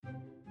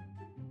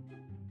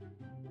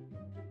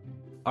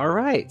All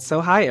right,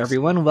 so hi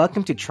everyone,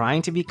 welcome to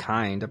Trying to Be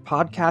Kind, a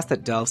podcast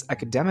that delves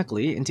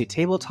academically into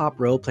tabletop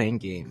role-playing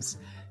games.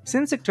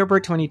 Since October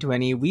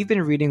 2020, we've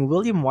been reading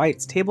William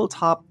White's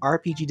Tabletop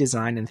RPG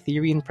Design and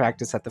Theory and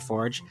Practice at the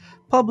Forge,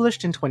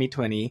 published in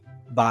 2020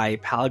 by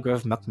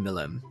Palgrave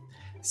Macmillan.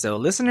 So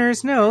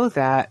listeners know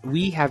that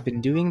we have been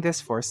doing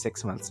this for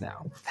 6 months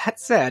now. That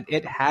said,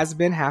 it has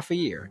been half a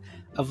year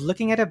of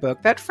looking at a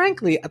book that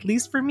frankly, at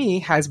least for me,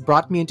 has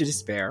brought me into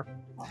despair.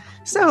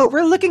 So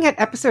we're looking at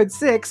episode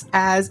 6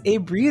 as a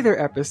breather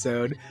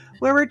episode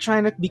where we're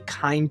trying to be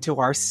kind to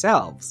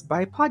ourselves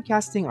by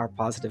podcasting our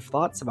positive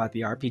thoughts about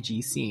the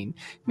RPG scene,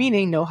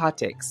 meaning no hot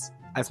takes,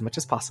 as much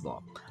as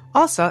possible.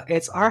 Also,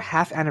 it's our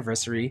half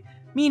anniversary,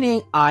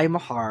 meaning I,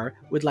 Mahar,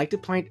 would like to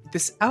point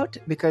this out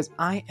because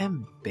I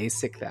am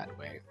basic that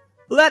way.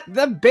 Let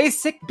the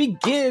basic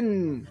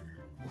begin!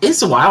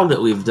 It's wild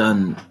that we've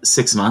done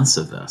 6 months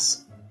of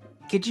this.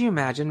 Could you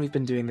imagine we've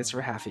been doing this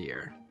for half a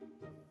year?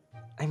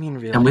 I mean,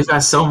 really. And we've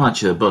got so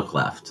much of the book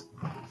left.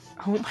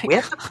 Oh my We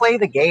have to play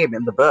the game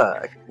in the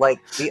book. Like,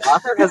 the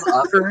author has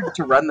offered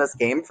to run this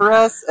game for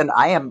us, and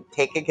I am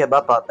taking him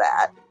up on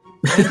that.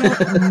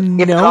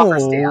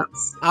 No,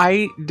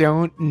 I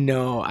don't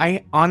know.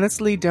 I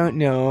honestly don't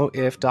know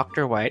if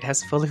Dr. White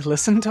has fully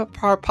listened to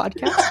our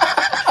podcast.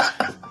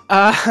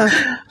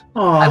 I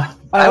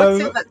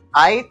would say that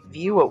I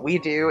view what we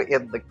do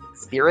in the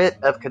spirit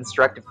of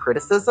constructive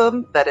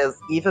criticism. That is,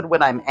 even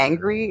when I'm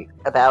angry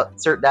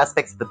about certain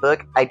aspects of the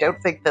book, I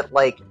don't think that,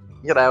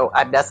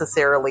 I'm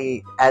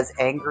necessarily as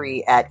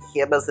angry at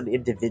him as an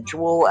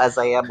individual as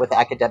I am with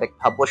academic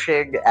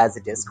publishing as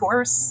a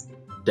discourse.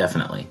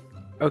 Definitely.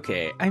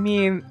 Okay, I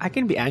mean, I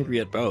can be angry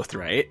at both,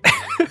 right?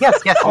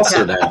 Yes.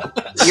 Also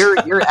that.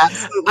 You're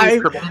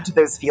absolutely permitted to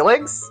those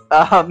feelings.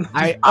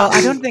 I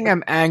don't think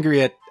I'm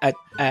angry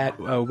at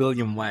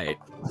William White.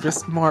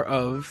 Just more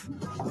of,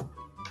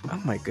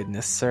 oh my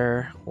goodness,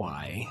 sir,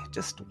 why?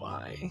 Just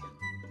why?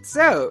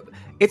 So,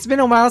 it's been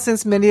a while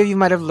since many of you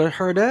might have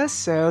heard us,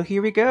 so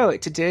here we go.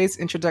 Today's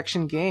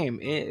introduction game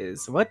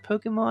is, what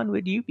Pokemon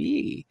would you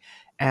be?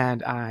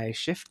 And I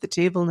shift the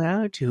table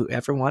now to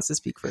whoever wants to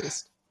speak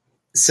first.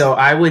 So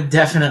I would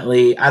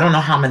definitely, I don't know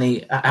how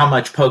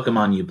much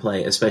Pokemon you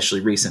play,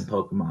 especially recent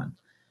Pokemon,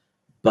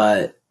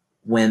 but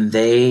when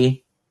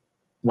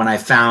I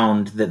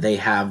found that they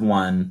have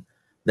one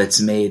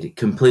that's made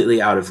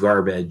completely out of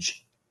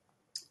garbage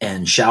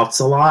and shouts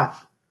a lot,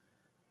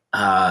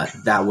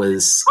 that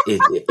was,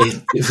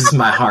 it was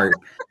my heart.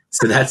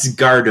 So that's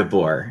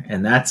Gardevoir,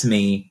 and that's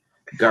me,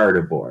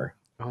 Gardevoir.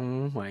 Oh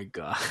my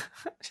god.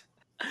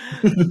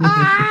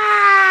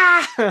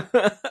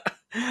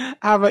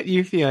 How about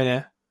you,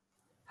 Fiona?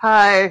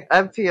 Hi,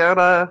 I'm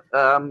Fiona,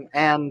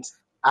 and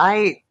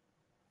I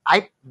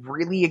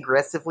really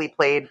aggressively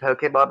played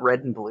Pokemon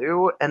Red and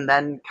Blue, and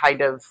then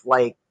kind of,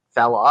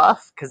 fell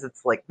off, because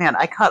it's like, man,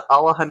 I caught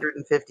all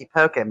 150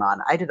 Pokemon.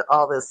 I did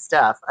all this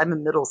stuff. I'm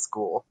in middle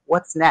school.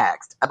 What's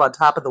next? I'm on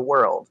top of the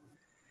world.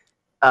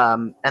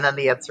 And then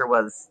the answer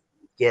was,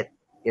 get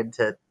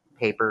into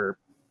paper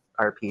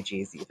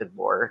RPGs even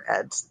more,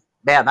 and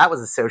man, that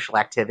was a social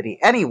activity.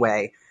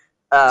 Anyway,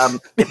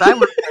 if I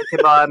were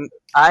Pokemon,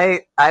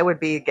 I would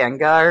be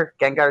Gengar.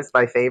 Gengar's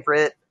my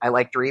favorite. I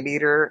like Dream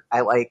Eater. I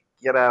like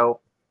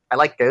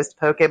Ghost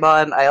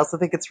Pokemon. I also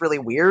think it's really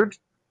weird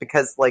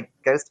because,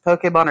 Ghost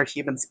Pokemon are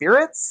human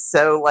spirits.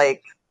 So,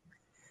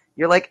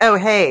 you're like, oh,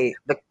 hey,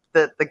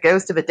 the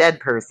ghost of a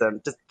dead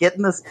person. Just get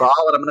in this ball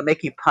and I'm going to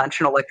make you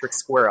punch an electric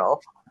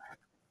squirrel.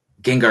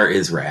 Gengar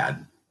is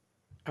rad.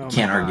 Oh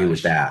Can't argue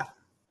with that.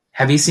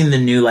 Have you seen the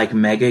new,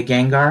 Mega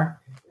Gengar?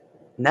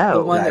 No.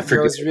 The one that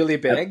grows really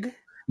big?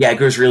 Yeah, it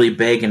grows really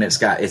big, and it's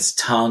got its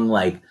tongue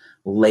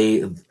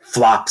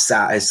flops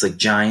out. It's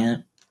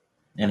giant.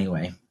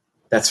 Anyway,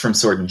 that's from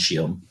Sword and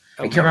Shield.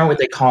 Okay. I can't remember what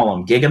they call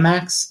them.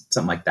 Gigamax,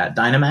 something like that.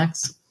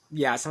 Dynamax.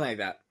 Yeah, something like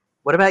that.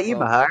 What about you,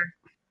 Mahar?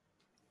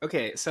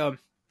 Okay, so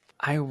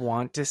I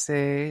want to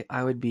say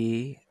I would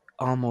be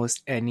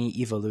almost any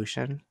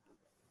evolution.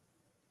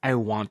 I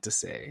want to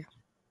say,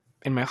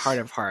 in my heart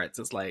of hearts,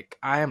 it's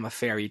I am a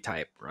fairy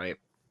type, right?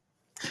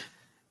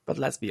 But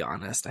let's be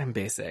honest, I'm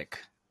basic.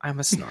 I'm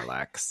a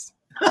Snorlax.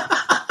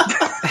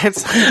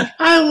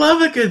 I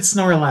love a good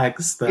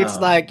Snorlax, though. It's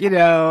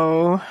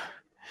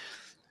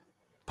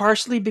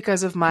partially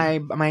because of my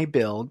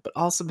build, but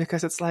also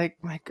because it's my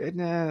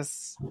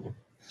goodness,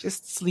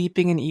 just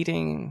sleeping and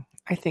eating.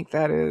 I think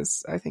that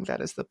is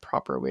the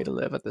proper way to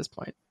live at this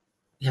point.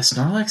 Yeah,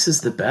 Snorlax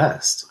is the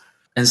best.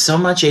 And so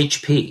much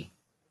HP.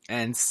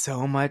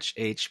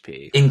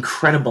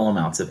 Incredible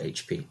amounts of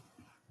HP.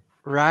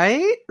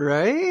 Right?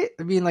 I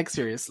mean,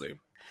 seriously.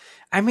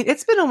 I mean,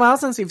 it's been a while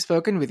since we've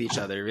spoken with each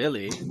other,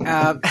 really.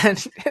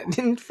 And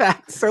in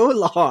fact, so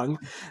long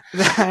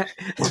that,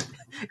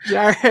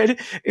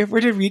 Jared, if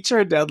we're to reach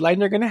our deadline,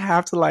 you're going to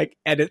have to,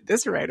 edit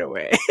this right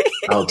away.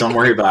 Oh, don't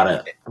worry about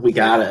it. We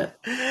got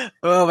it.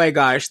 Oh my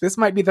gosh, this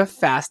might be the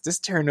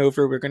fastest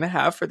turnover we're going to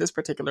have for this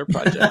particular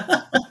project.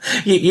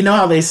 You know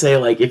how they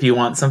say, if you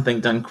want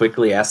something done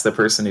quickly, ask the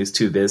person who's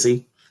too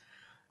busy?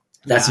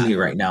 That's Yeah. me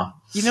right now.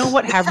 You know,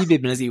 what have you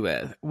been busy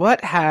with?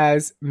 What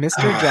has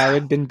Mr.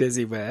 Jared been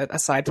busy with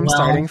aside from Well-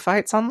 starting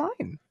fights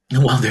online?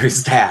 Well,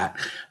 there's that.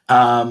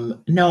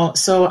 No,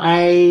 so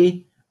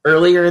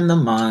earlier in the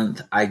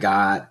month, I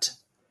got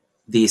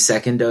the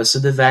second dose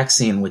of the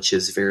vaccine, which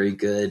is very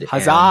good.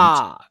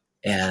 Huzzah!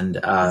 And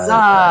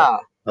Huzzah!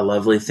 a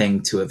lovely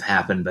thing to have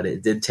happened, but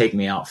it did take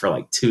me out for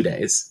like 2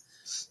 days.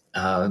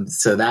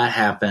 So that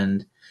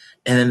happened.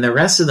 And then the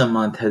rest of the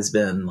month has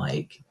been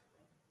like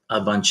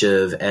a bunch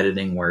of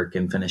editing work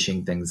and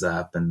finishing things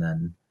up. And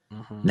then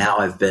Mhm. now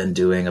I've been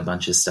doing a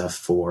bunch of stuff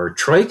for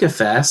Troika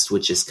Fest,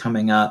 which is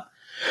coming up.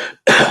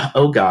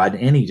 Oh God,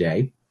 any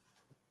day.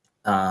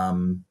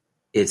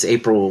 It's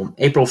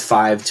April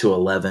 5 to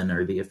 11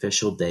 are the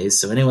official days.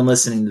 So anyone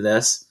listening to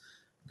this,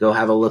 go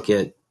have a look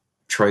at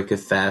Troika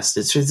Fest.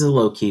 It's a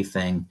low-key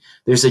thing.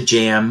 There's a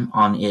jam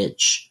on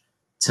Itch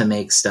to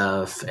make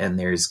stuff, and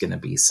there's going to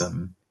be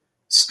some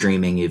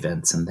streaming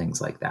events and things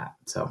like that.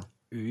 So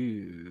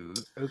Ooh,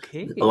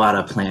 okay. a lot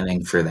of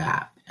planning for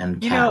that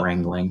and You cat know-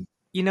 wrangling.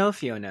 You know,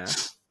 Fiona,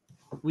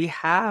 we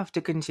have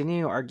to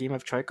continue our game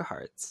of Troika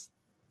Hearts.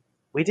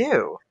 We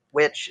do,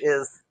 which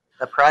is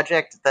a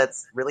project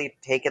that's really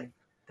taken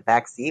the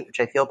back seat, which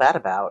I feel bad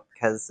about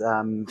because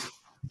I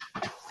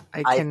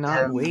I cannot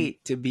am-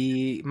 wait to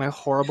be my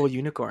horrible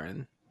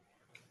unicorn.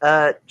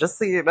 just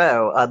so you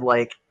know,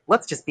 unlike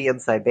let's just be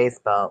inside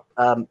baseball,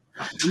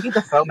 Edie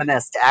the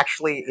Fomanist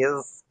actually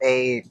is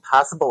a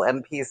possible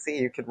NPC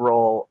you could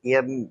roll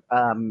in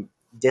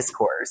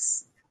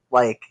Discourse.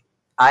 Like,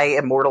 I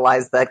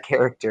immortalized that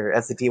character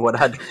as a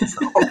D100.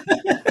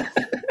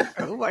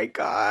 Oh my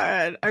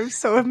god, I'm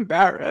so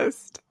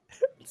embarrassed.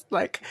 It's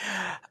like,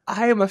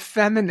 I am a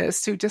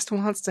feminist who just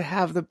wants to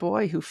have the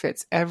boy who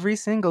fits every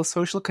single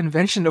social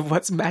convention of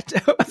what's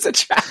attractive.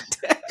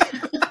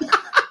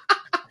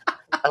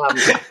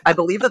 I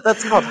believe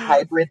that's called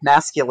hybrid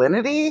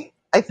masculinity.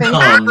 I think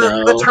Oh,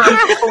 the no. term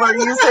people are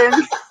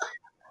using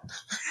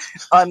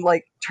on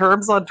like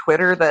terms on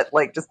Twitter that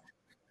like just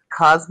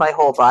cause my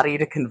whole body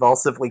to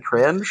convulsively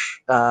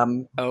cringe.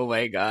 Oh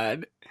my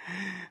god.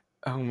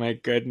 Oh my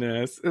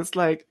goodness. It's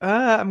like,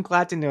 I'm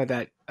glad to know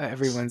that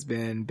everyone's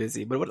been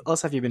busy. But what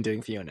else have you been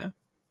doing, Fiona?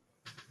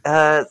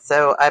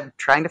 So I'm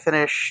trying to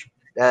finish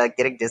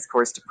getting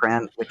Discourse to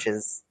print, which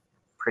is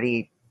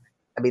pretty.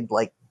 I mean,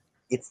 like,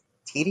 it's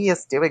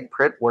tedious doing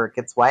print work.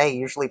 It's why I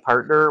usually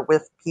partner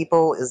with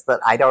people, is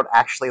that I don't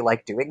actually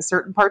like doing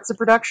certain parts of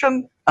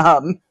production.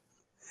 And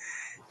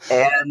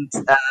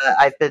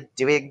I've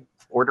been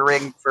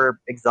ordering for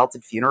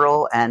Exalted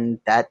Funeral, and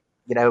that,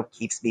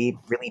 keeps me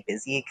really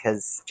busy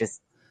because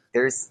just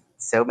there's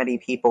so many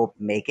people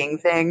making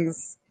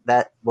things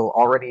that will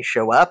already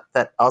show up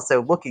that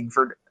also looking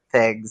for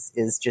things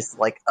is just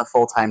like a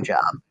full-time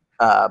job.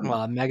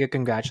 Well, mega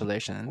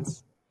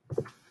congratulations.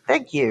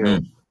 Thank you.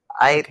 Mm.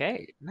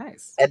 Okay,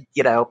 nice. And,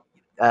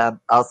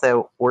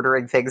 also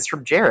ordering things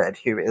from Jared,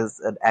 who is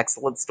an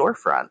excellent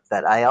storefront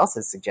that I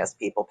also suggest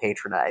people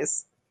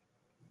patronize.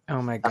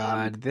 Oh my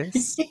god,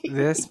 this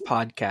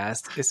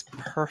podcast is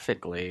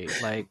perfectly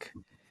like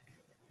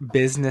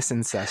business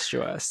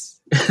incestuous.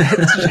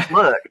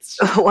 Look,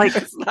 like,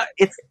 It's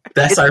like,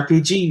 Best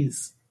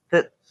RPGs.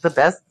 the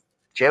best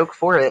joke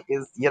for it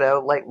is,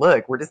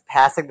 look, we're just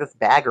passing this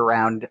bag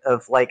around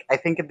of, like, I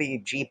think in the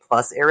G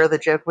Plus era, the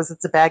joke was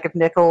it's a bag of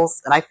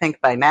nickels, and I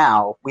think by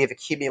now we have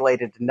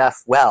accumulated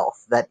enough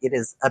wealth that it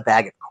is a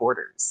bag of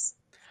quarters.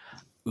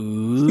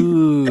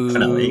 ooh,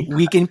 Definitely.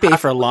 we can pay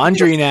for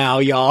laundry now,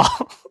 y'all.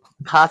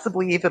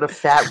 Possibly even a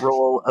fat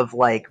roll of,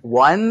 like,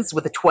 ones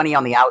with a 20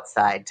 on the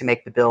outside to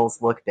make the bills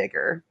look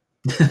bigger.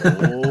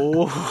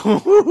 Oh.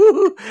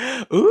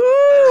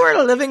 Ooh,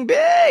 we're living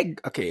big.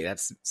 Okay,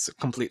 that's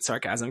complete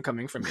sarcasm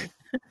coming from me.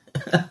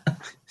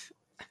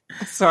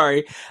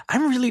 Sorry,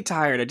 I'm really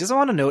tired. I just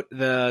want to note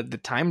the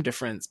time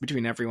difference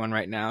between everyone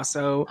right now.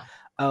 So,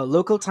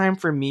 local time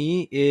for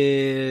me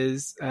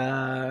is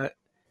 +8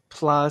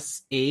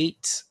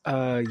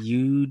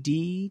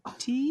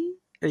 UDT.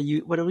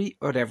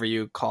 Whatever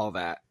you call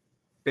that.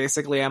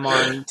 Basically, I'm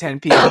on 10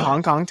 p.m.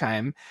 Hong Kong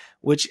time,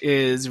 which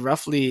is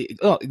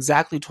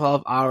exactly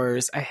 12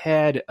 hours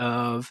ahead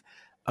of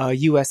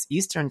U.S.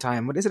 Eastern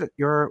time. What is it?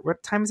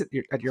 What time is it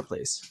at your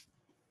place?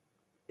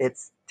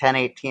 It's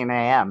 10:18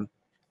 a.m.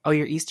 Oh,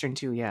 you're Eastern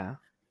too, yeah.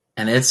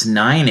 And it's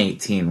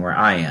 9:18 where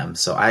I am,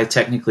 so I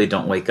technically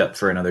don't wake up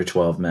for another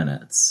 12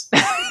 minutes.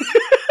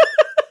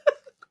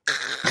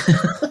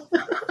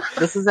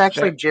 This is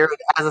actually Jared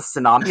as a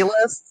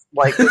somnambulist.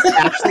 Like, it's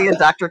actually a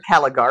Dr.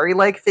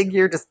 Caligari-like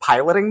figure just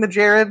piloting the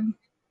Jared.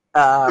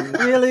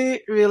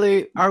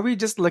 Really? Are we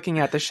just looking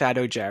at the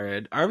shadow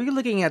Jared? Are we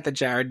looking at the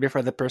Jared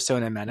before the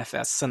persona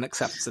manifests and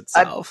accepts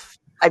itself?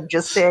 I'm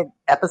just saying,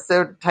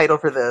 episode title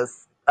for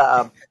this,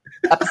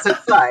 episode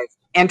 5,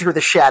 Enter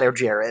the Shadow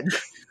Jared.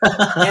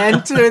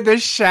 Enter the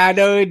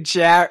shadow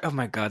Jared. Oh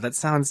my god, that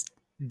sounds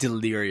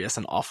delirious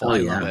and awful. Oh, I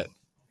yeah. love it.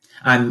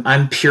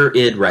 I'm pure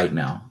id right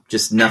now.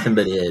 Just nothing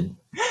but id.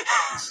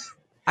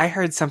 I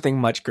heard something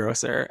much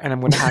grosser, and I'm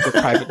going to have to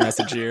private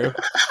message you.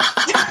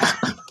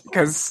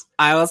 Because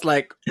I was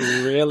like,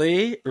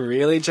 really?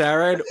 Really,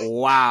 Jared?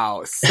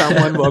 Wow.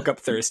 Someone woke up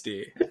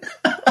thirsty.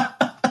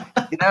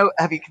 You know,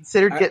 have you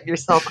considered getting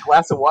yourself a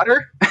glass of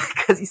water?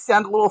 Because you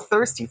sound a little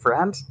thirsty,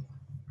 friend.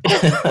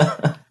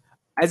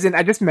 As in,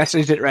 I just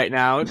messaged it right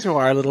now to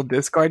our little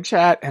Discord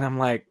chat, and I'm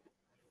like,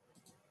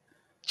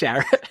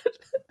 Jared,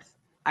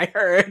 I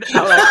heard.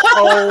 I'm like,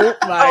 oh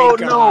my God.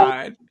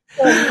 No.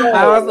 Oh, no.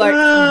 I was like,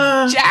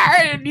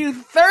 Jared, you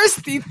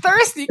thirsty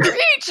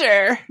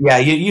creature. Yeah,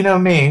 you know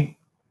me.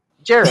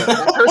 Jared,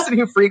 the person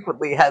who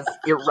frequently has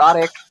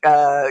erotic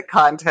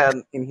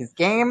content in his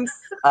games,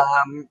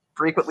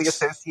 frequently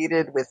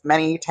associated with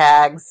many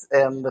tags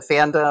in the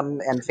fandom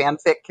and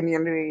fanfic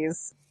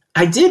communities.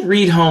 I did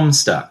read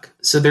Homestuck,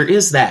 so there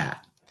is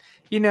that.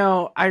 You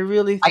know, I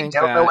really think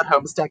I don't know what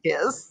Homestuck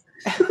is.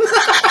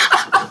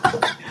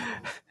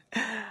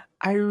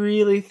 I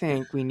really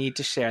think we need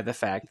to share the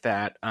fact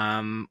that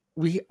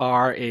we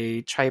are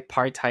a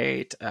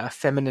tripartite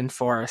feminine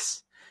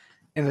force,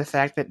 and the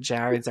fact that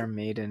Jared's our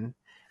maiden.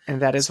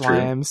 And that is why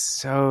I'm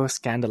so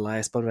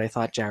scandalized by what I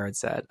thought Jared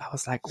said. I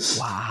was like,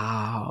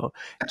 wow,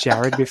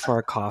 Jared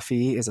before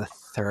coffee is a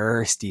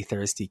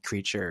thirsty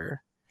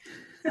creature.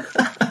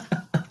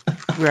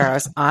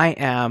 Whereas I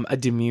am a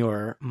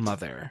demure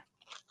mother,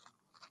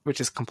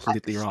 which is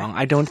completely wrong.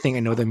 I don't think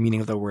I know the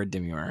meaning of the word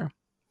demure.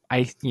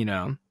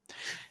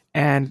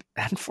 And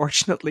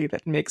unfortunately,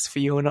 that makes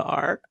Fiona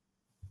R.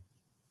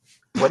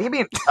 What do you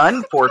mean,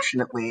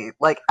 unfortunately?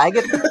 Like, I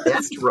get the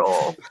best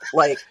role.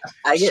 Like,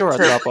 I get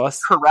to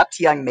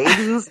corrupt young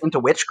maidens into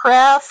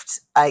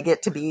witchcraft. I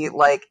get to be,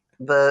 like,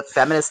 the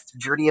feminist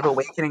journey of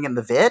awakening in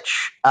the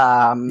Vitch.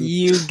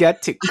 You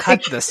get to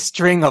cut the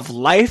string of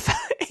life.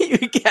 You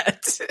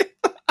get to...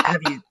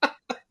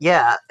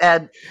 Yeah,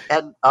 and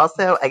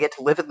also I get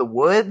to live in the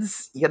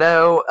woods, you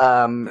know.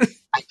 I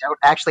don't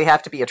actually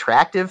have to be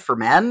attractive for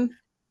men.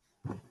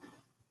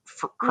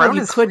 Well,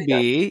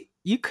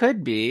 you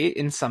could be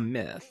in some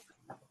myth.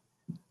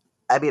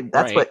 I mean,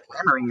 that's what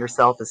glamoring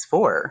yourself is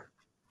for.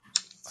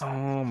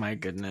 Oh my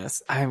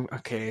goodness. I'm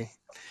okay.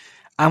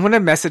 I'm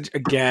gonna message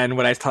again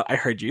what I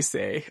heard you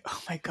say.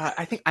 Oh my God,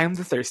 I think I'm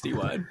the thirsty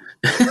one.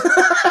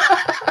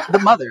 The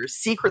mother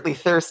secretly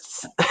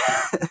thirsts.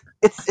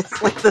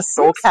 It's like the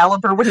Soul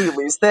Calibur when you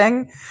lose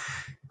thing.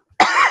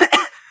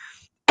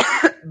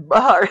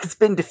 Bahar has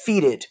been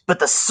defeated, but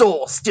the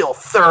soul still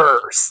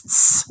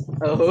thirsts.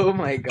 Oh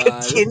my God.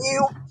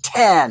 Continue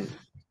 10,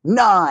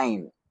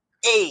 9,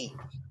 8,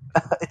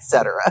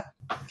 etc.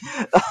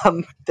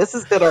 This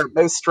has been our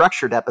most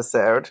structured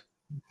episode.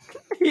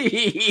 But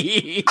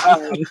you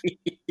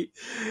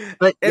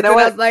know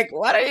what? I was like,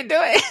 what are you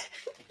doing?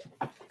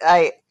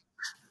 I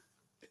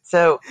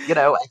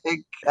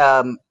think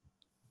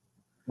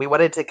we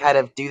wanted to kind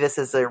of do this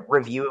as a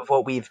review of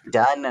what we've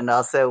done, and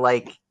also,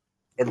 like,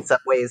 in some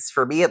ways,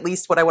 for me at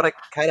least, what I want to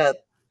kind of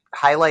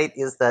highlight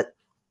is that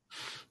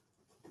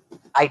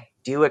I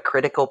do a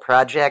critical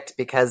project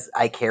because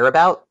I care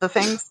about the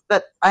things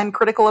that I'm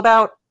critical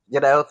about. You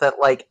know, that,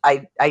 like,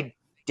 I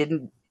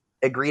didn't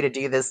agree to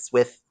do this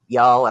with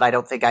y'all, and I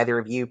don't think either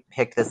of you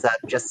picked this up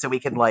just so we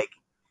can, like,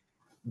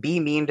 be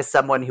mean to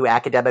someone who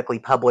academically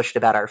published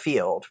about our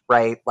field,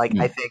 right? Like,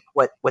 I think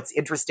what's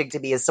interesting to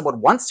me is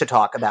someone wants to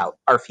talk about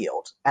our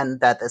field,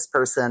 and that this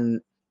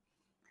person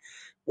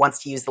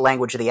wants to use the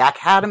language of the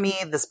academy.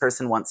 This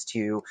person wants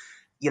to,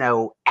 you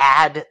know,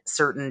 add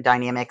certain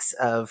dynamics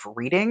of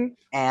reading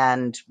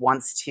and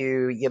wants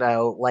to, you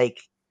know, like,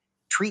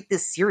 treat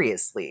this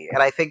seriously.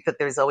 And I think that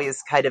there's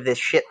always kind of this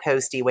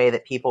shitposty way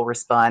that people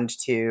respond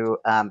to,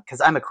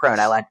 because I'm a crone,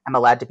 I'm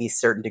allowed to be a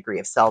certain degree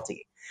of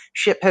salty.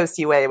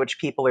 Shitposty way, which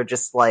people are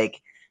just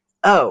like,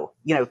 oh,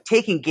 you know,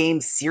 taking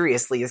games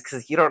seriously is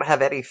because you don't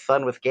have any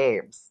fun with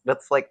games.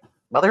 That's like,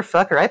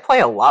 motherfucker, I play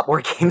a lot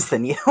more games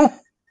than you.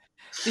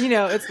 You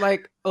know, it's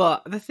like,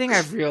 well, the thing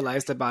I've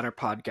realized about our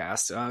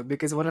podcast,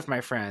 because one of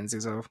my friends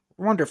is a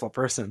wonderful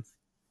person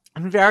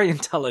and very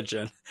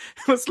intelligent,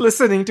 was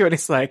listening to it.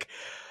 It's like,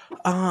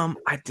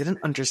 I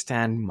didn't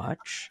understand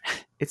much.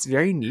 It's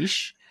very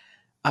niche,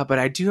 but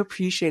I do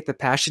appreciate the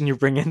passion you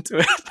bring into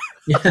it.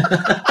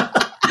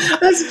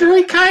 That's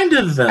very kind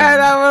of them.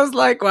 And I was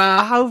like,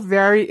 wow, how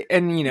very...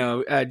 And, you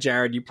know,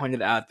 Jared, you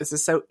pointed out, this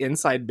is so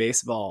inside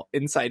baseball.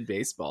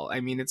 I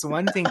mean, it's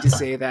one thing to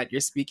say that you're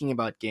speaking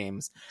about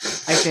games.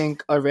 I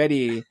think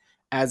already,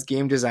 as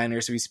game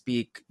designers, we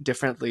speak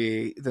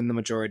differently than the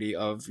majority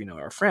of, you know,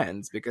 our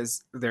friends,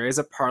 because there is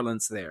a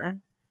parlance there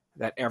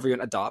that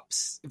everyone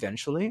adopts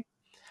eventually.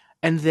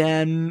 And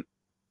then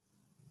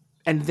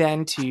to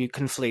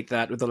conflate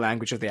that with the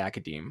language of the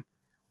academe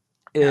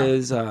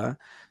is...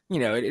 you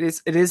know, it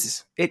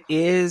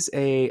is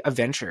a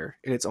venture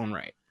in its own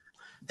right.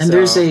 And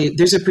there's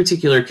a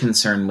particular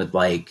concern with,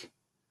 like,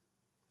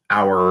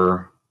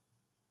 our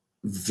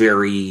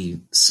very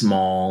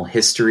small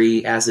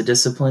history as a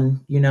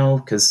discipline, you know,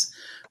 because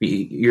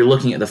you're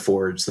looking at the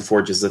Forge. The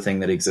Forge is the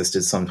thing that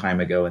existed some time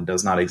ago and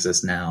does not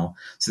exist now.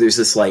 So there's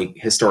this, like,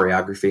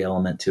 historiography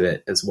element to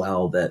it as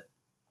well that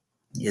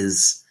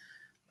is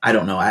I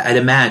don't know. I'd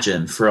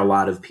imagine for a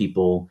lot of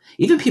people,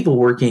 even people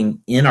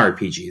working in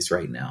RPGs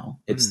right now,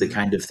 it's the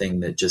kind of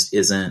thing that just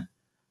isn't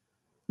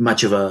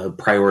much of a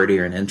priority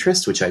or an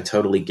interest, which I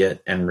totally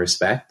get and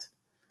respect.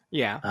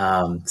 Yeah.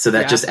 So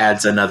that just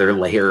adds another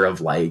layer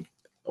of like,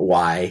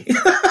 why?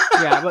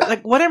 Yeah, but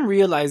like what I'm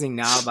realizing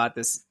now about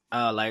this,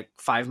 like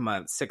 5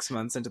 months, 6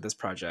 months into this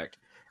project,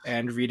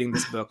 and reading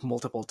this book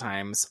multiple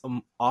times,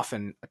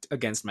 often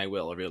against my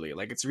will, really.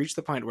 Like it's reached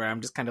the point where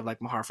I'm just kind of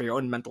like, Mahar, for your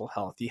own mental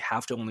health, you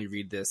have to only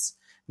read this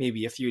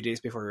maybe a few days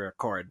before we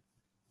record,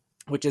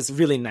 which is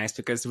really nice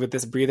because with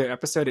this breather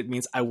episode, it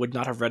means I would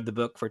not have read the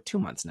book for 2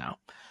 months now.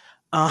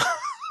 I'm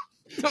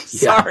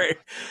sorry.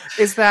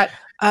 Is that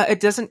it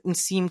doesn't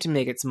seem to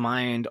make its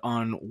mind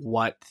on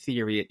what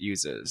theory it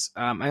uses.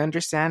 I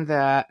understand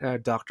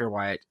that Dr.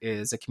 White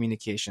is a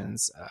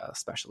communications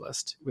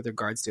specialist with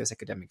regards to his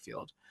academic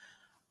field.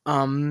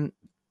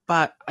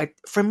 But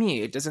for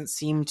me, it doesn't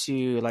seem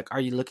to like,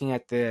 are you looking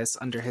at this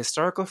under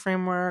historical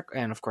framework?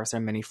 And of course, there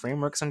are many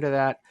frameworks under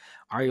that.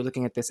 Are you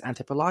looking at this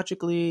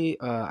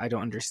anthropologically? I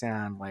don't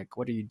understand. Like,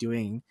 what are you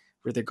doing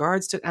with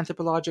regards to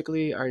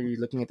anthropologically? Are you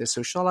looking at this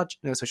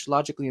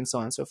sociologically and so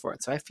on and so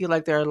forth? So I feel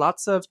like there are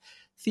lots of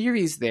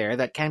theories there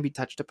that can be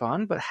touched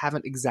upon, but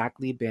haven't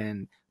exactly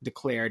been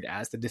declared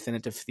as the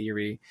definitive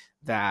theory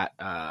that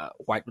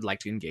White would like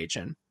to engage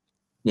in.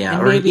 Yeah,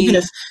 and or maybe,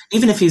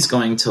 even if he's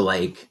going to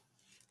like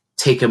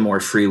take a more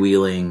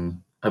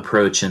freewheeling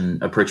approach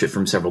and approach it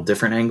from several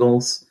different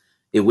angles,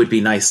 it would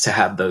be nice to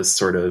have those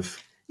sort of...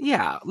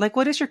 Yeah, like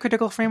what is your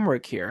critical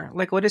framework here?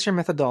 Like what is your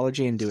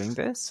methodology in doing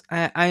this?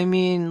 I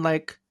mean,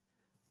 like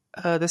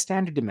the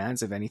standard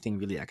demands of anything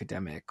really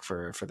academic,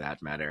 for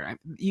that matter.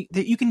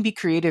 You can be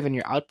creative in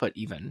your output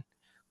even.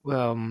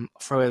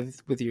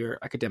 With your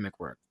academic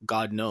work.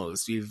 God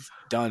knows we've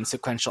done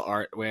sequential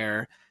art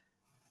where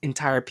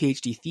entire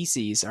PhD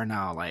theses are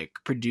now like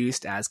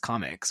produced as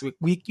comics.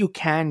 You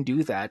can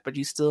do that, but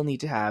you still need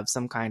to have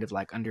some kind of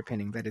like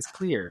underpinning that is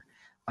clear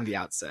on the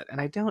outset.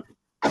 And I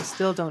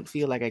still don't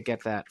feel like I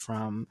get that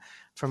from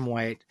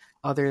White,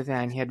 other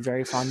than he had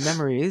very fond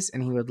memories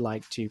and he would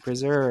like to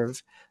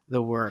preserve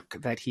the work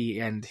that he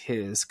and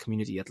his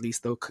community, at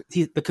least the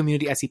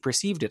community as he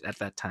perceived it at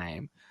that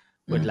time,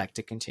 would like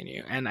to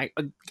continue. And I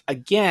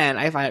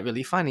find it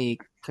really funny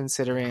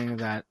considering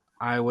that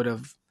I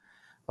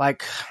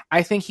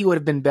think he would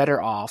have been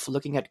better off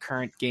looking at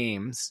current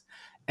games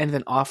and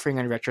then offering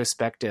a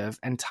retrospective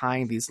and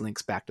tying these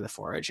links back to the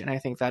Forge. And I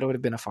think that would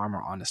have been a far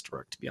more honest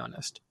work, to be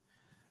honest.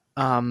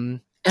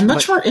 And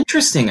much more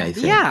interesting, I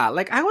think. Yeah,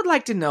 like I would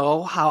like to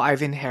know how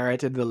I've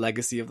inherited the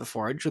legacy of the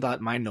Forge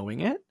without my knowing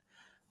it.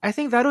 I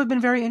think that would have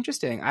been very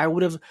interesting. I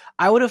would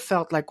have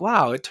felt like,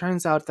 wow, it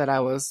turns out that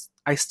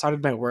I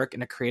started my work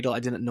in a cradle I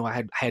didn't know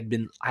I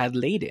had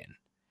laid in.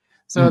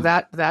 So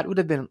that would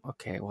have been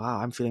okay. Wow,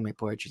 I'm feeling my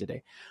poetry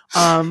today.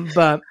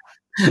 But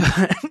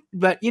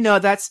you know,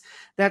 that's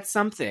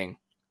something.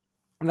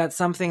 That's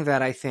something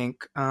that I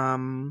think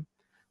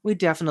we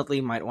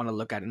definitely might want to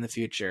look at in the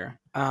future.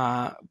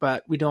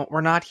 But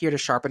we're not here to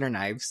sharpen our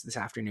knives this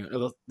afternoon,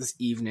 or this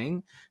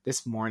evening,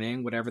 this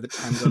morning, whatever the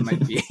time zone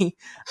might be.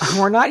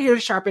 We're not here to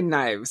sharpen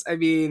knives. I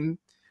mean,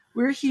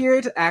 we're here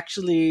to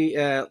actually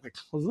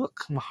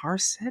look, Mahar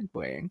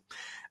segueing.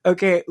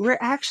 Okay, we're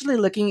actually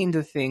looking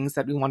into things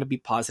that we want to be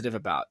positive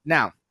about.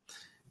 Now,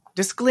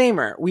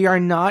 disclaimer, we are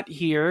not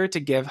here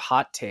to give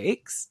hot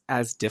takes,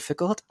 as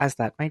difficult as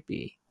that might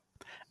be,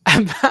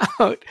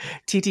 about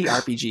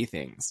TTRPG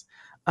things.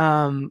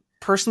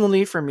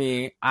 Personally, for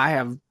me, I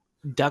have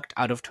ducked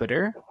out of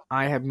Twitter.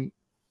 I have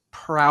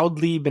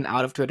proudly been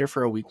out of Twitter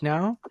for a week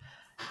now.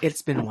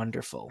 It's been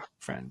wonderful,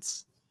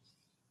 friends.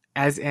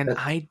 As in,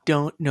 I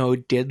don't know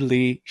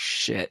diddly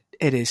shit.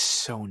 It is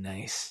so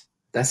nice.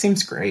 That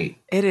seems great.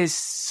 It is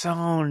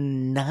so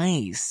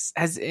nice.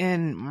 As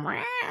in,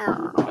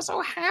 I'm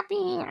so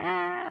happy.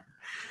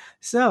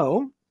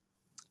 So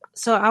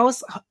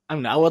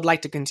I would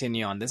like to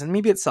continue on this, and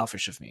maybe it's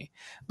selfish of me,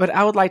 but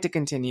I would like to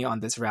continue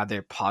on this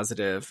rather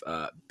positive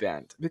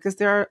bent, because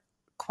there are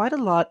quite a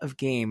lot of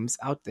games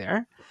out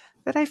there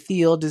that I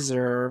feel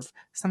deserve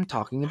some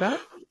talking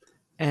about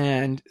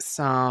and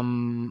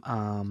some,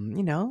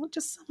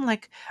 just some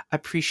like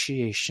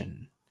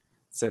appreciation,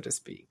 so to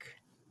speak.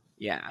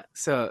 Yeah,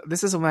 so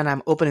this is when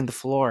I'm opening the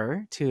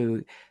floor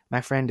to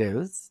my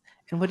friendos.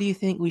 And what do you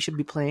think we should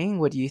be playing?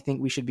 What do you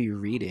think we should be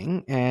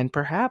reading? And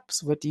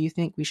perhaps, what do you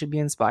think we should be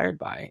inspired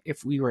by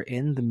if we were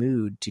in the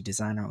mood to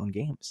design our own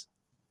games?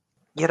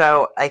 You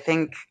know, I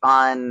think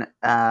on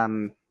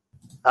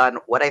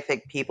what I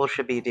think people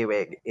should be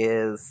doing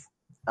is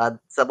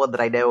someone that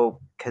I know,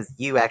 because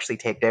you actually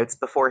take notes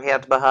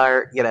beforehand,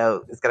 Mahar,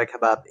 is going to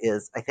come up,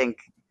 is I think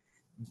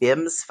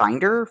BIM's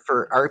Finder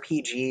for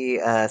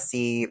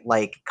RPG-C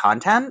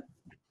content,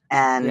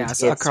 and yeah,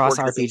 so across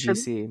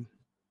RPG-C.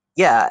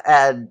 Yeah,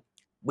 and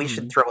we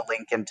should throw a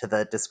link into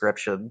the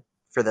description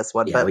for this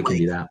one. Yeah, but we can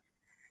do that.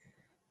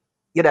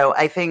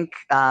 I think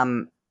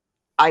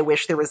I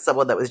wish there was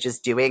someone that was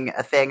just doing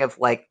a thing of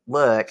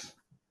look,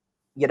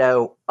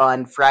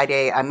 on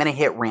Friday I'm going to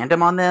hit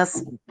random on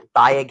this.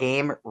 buy a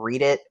game,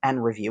 read it,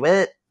 and review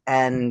it.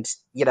 And,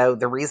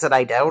 the reason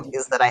I don't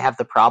is that I have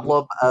the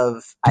problem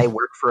of I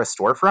work for a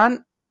storefront.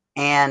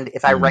 And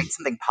if I write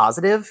something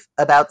positive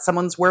about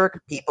someone's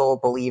work, people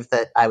believe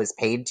that I was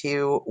paid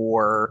to,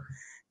 or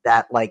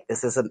that, like,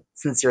 this isn't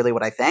sincerely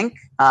what I think.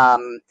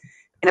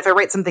 And if I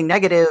write something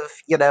negative,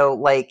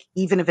 like,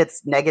 even if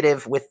it's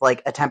negative with,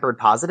 like, a tempered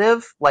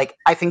positive, like,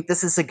 I think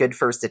this is a good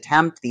first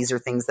attempt. These are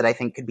things that I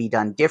think could be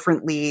done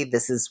differently.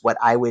 This is what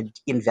I would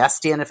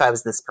invest in if I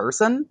was this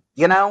person,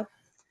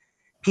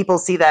 People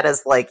see that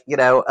as, like,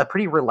 a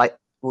pretty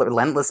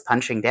relentless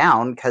punching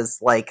down, because,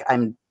 like,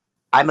 I'm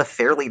a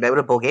fairly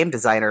notable game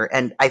designer,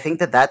 and I think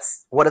that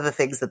that's one of the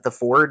things that the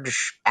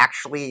Forge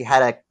actually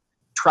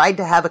tried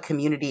to have a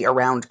community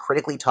around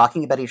critically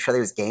talking about each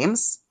other's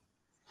games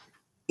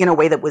in a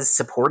way that was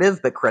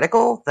supportive but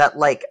critical, that,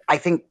 like, I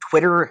think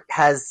Twitter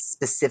has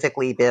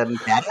specifically been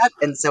bad at.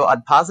 And so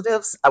on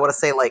positives, I want to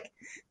say, like,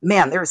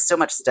 man, there's so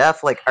much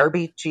stuff. Like,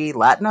 RPG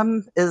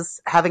Latinum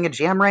is having a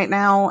jam right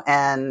now,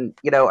 and,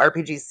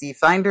 RPGC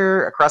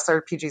Finder, across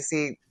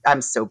RPGC,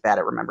 I'm so bad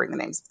at remembering the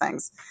names of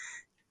things.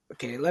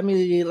 Okay, let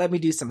me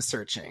do some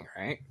searching,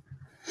 right?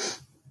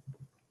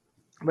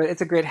 But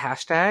it's a great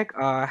hashtag,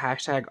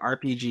 hashtag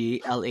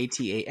RPG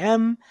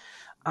LATAM.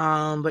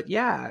 But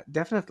yeah,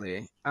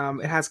 definitely.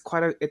 It has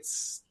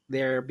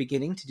they're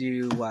beginning to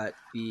do what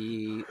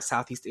the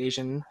Southeast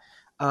Asian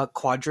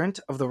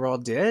quadrant of the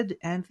world did,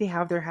 and they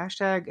have their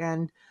hashtag.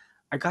 And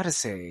I gotta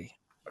say,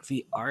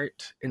 the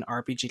art in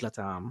RPG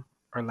Latam,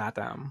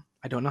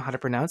 I don't know how to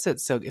pronounce it.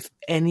 So if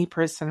any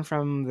person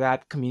from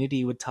that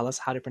community would tell us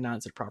how to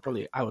pronounce it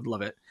properly, I would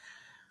love it.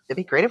 It'd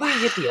be great if we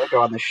could get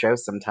Diego on the show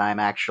sometime,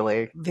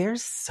 actually. They're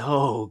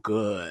so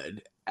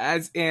good.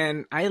 As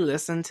in, I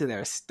listen to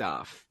their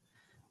stuff.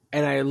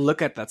 And I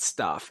look at that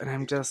stuff, and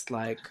I'm just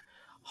like,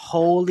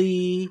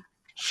 holy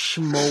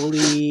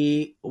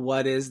schmoly,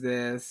 what is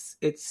this?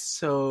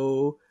 It's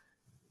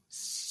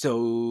it's so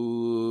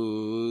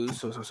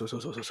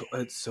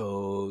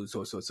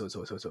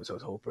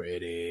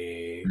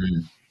pretty.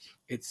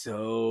 It's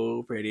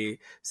so pretty.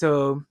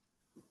 So,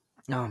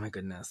 oh my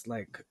goodness,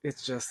 like,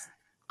 it's just,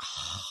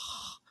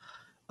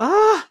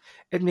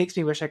 it makes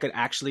me wish I could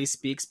actually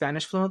speak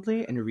Spanish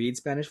fluently and read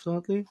Spanish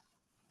fluently.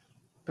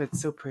 But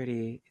it's so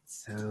pretty.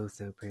 It's so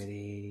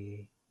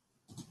pretty.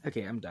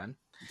 Okay, I'm done.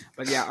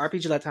 But yeah,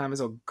 RPG Latam is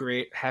a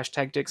great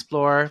hashtag to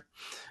explore.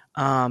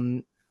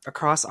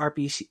 Across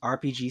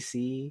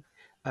RPGC.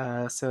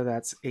 So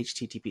that's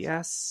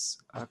https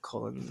 /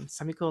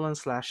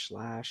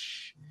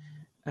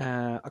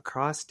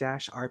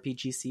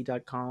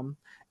 across-rpgc.com.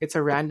 It's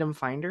a random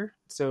finder.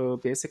 So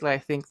basically, I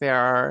think there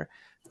are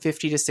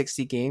 50 to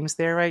 60 games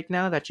there right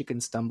now that you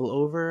can stumble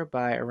over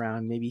by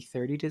around maybe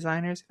 30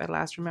 designers, if I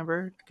last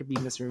remember. I could be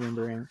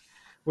misremembering.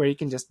 Where you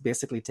can just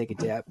basically take a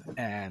dip,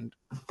 and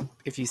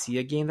if you see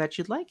a game that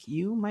you'd like,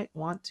 you might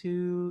want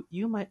to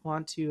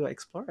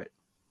explore it.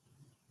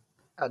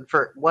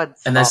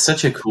 And that's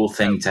such a cool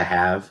thing to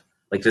have.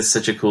 Like, that's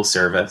such a cool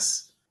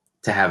service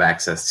to have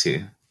access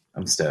to.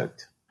 I'm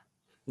stoked.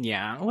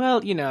 Yeah,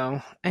 well,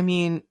 I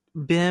mean,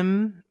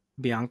 BIM,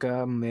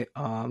 Bianca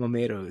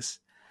Momeros,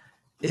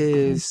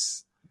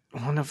 is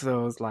one of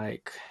those,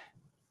 like,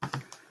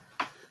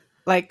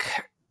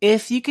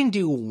 if you can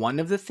do one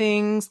of the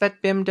things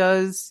that BIM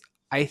does,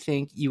 I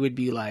think you would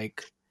be,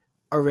 like,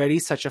 already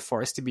such a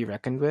force to be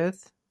reckoned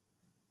with.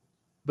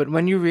 But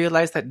when you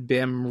realize that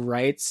BIM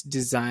writes,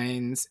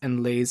 designs,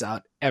 and lays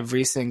out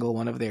every single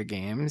one of their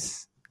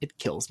games, it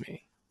kills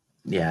me.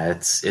 Yeah,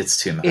 it's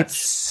too much. It's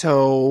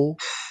so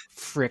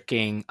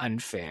freaking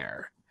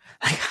unfair.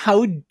 Like,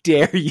 how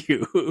dare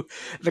you?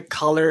 The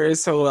color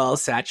is so well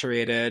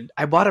saturated.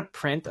 I bought a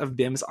print of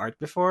BIM's art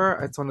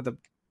before. It's one of the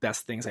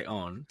best things I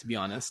own, to be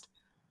honest.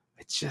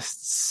 It's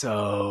just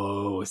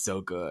so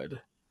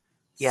good.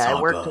 Yeah,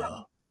 I worked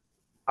on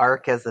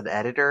Arc as an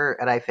editor,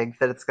 and I think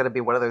that it's going to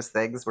be one of those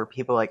things where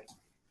people are like,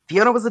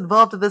 Fiona was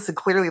involved in this, and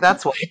clearly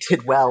that's why it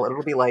did well. And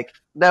it'll be like,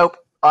 nope.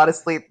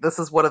 Honestly, this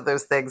is one of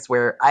those things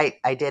where I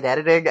did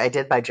editing, I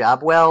did my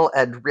job well,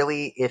 and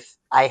really, if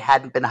I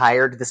hadn't been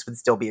hired, this would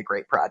still be a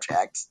great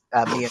project.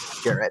 Me and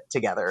Garrett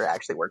together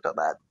actually worked on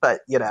that.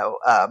 But,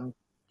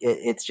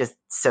 it's just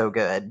so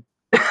good.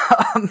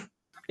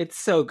 It's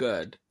so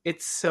good.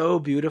 It's so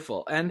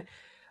beautiful. And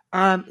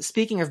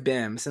speaking of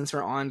BIM, since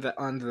we're on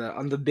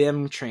the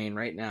BIM train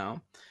right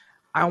now,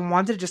 I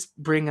wanted to just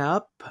bring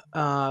up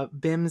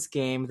BIM's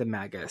game, The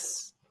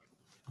Magus.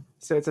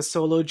 So it's a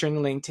solo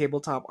journaling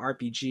tabletop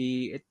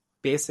RPG. It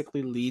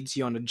basically leads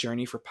you on a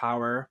journey for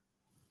power.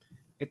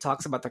 It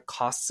talks about the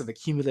costs of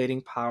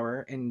accumulating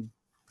power in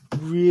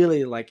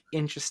really, like,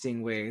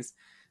 interesting ways.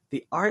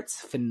 The art's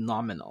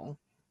phenomenal.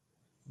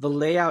 The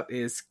layout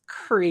is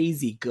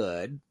crazy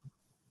good.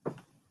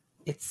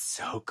 It's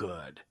so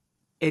good.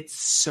 It's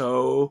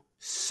so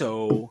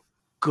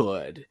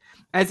good.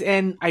 As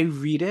in, I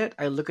read it,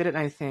 I look at it, and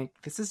I think,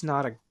 this is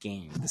not a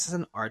game. This is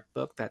an art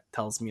book that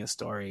tells me a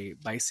story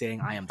by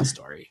saying I am the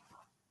story.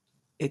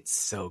 It's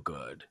so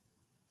good.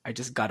 I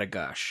just gotta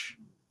gush.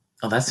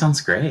 Oh, that sounds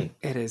great.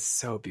 It is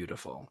so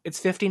beautiful. It's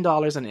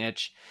 $15 an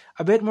itch,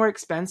 a bit more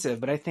expensive,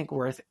 but I think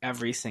worth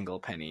every single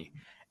penny.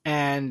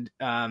 And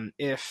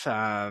if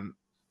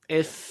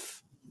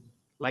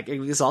like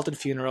Exalted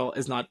Funeral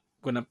is not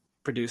going to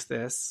produce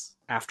this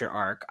after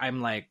Arc,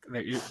 I'm like,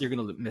 you're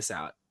going to miss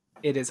out.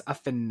 It is a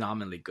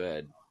phenomenally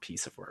good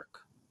piece of work.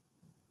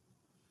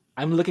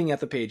 I'm looking at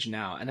the page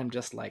now, and I'm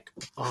just like,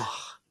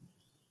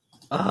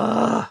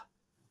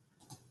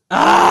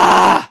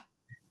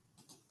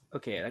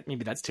 Okay,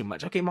 maybe that's too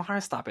much. Okay,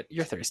 Mahara, stop it.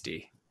 You're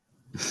thirsty.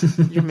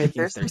 You're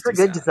making thirsty for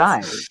good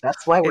design.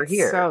 That's why we're it's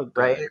here, so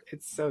good. right?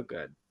 It's so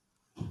good.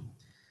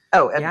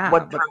 Oh, and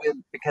one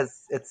comment,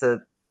 because it's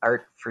a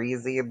art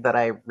freezy that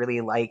I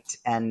really liked,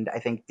 and I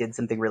think did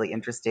something really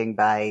interesting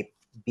by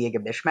being a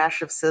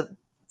mishmash of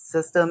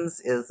systems,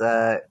 is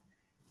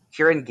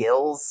Kieran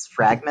Gill's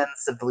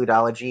Fragments of the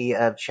Ludology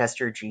of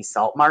Chester G.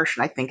 Saltmarsh,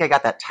 and I think I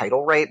got that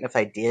title right, and if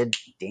I did,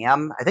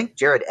 damn. I think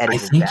Jared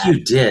edited that. I think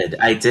you did.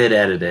 I did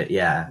edit it,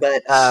 yeah.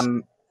 But,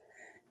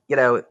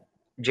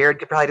 Jared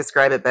could probably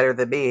describe it better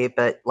than me,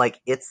 but, like,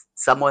 it's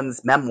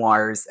someone's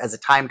memoirs as a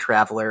time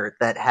traveler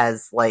that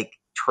has, like,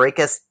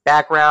 Troikist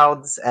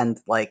backgrounds and,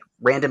 like,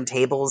 random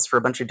tables for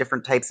a bunch of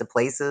different types of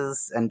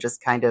places, and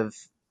just kind of...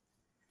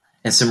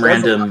 And some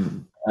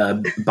random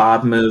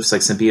Bob moves,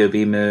 like some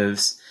BOB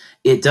moves.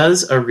 It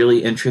does a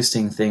really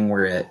interesting thing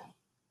where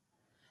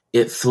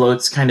it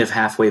floats kind of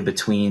halfway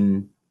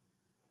between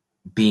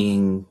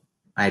being,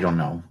 I don't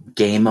know,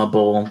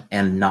 gameable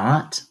and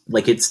not.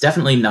 Like, it's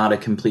definitely not a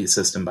complete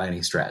system by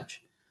any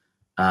stretch.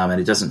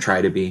 And it doesn't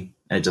try to be,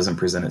 and it doesn't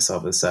present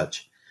itself as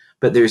such.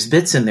 But there's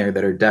bits in there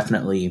that are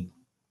definitely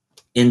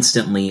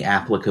instantly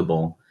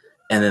applicable.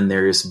 And then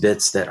there's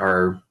bits that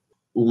are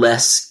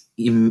less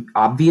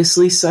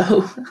obviously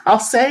so, I'll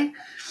say.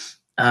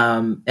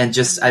 And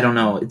just, I don't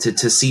know,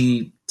 to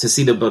see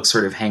the book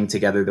sort of hang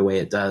together the way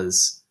it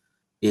does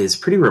is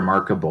pretty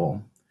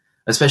remarkable,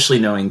 especially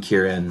knowing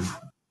Kieran.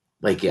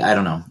 Like, I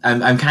don't know,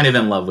 I'm kind of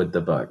in love with the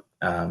book.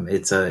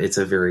 It's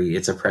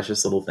a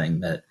precious little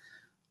thing that,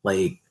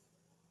 like,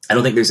 I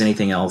don't think there's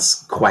anything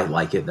else quite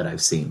like it that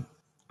I've seen.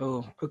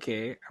 Oh,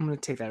 okay. I'm going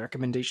to take that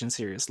recommendation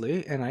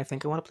seriously, and I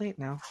think I want to play it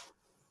now.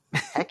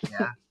 Heck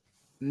yeah.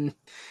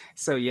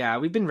 So yeah,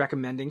 we've been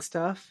recommending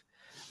stuff.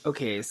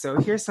 Okay, so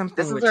here's something.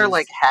 This is our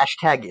like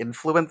hashtag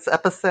influence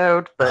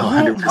episode, but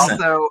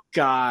also,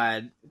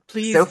 God,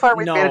 please. So far,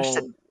 we've managed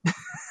to.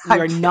 We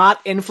are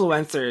not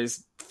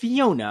influencers,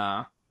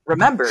 Fiona.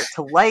 Remember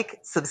to like,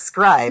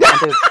 subscribe,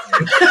 and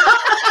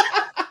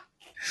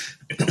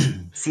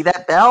see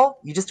that bell?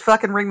 You just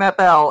fucking ring that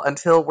bell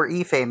until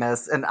we're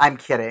famous. And I'm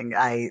kidding.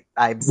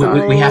 I'm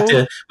sorry. We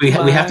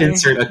have to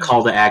insert a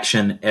call to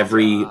action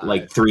every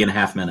like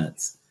 3.5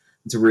 minutes.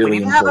 It's really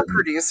important. We have a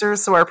producer,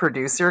 so our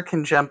producer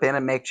can jump in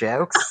and make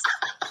jokes.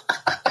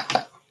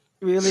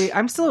 Really?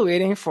 I'm still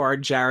waiting for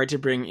Jared to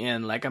bring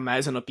in like a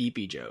Mazono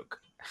Pee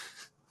joke.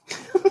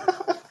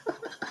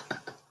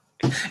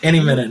 Any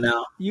minute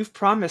now. You've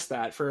promised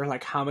that for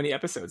like how many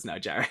episodes now,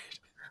 Jared?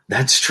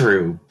 That's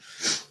true.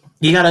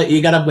 You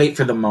gotta wait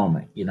for the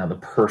moment, the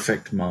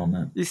perfect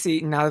moment. You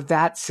see, now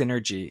that's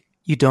synergy.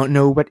 You don't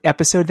know what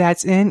episode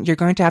that's in, you're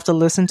going to have to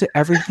listen to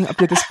everything up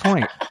to this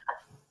point.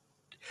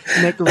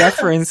 Make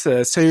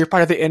references so you're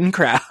part of the in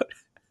crowd.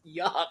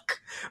 Yuck.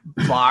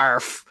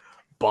 Barf.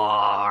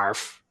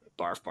 Barf.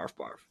 Barf, barf,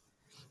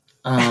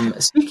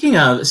 barf.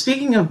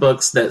 Speaking of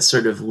books that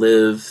sort of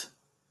live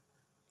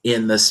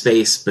in the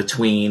space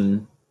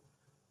between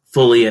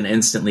fully and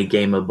instantly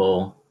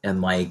gameable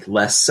and like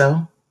less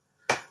so,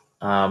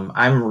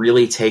 I'm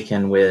really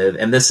taken with,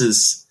 and this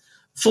is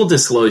full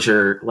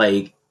disclosure,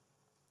 like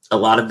a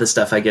lot of the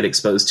stuff I get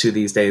exposed to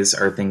these days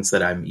are things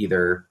that I'm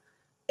either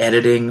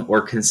editing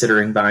or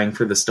considering buying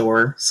for the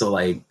store. So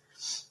like,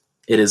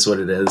 it is what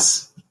it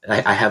is.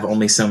 I have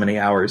only so many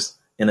hours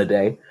in a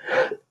day,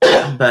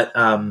 but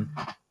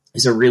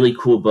it's a really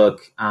cool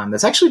book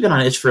that's actually been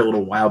on itch for a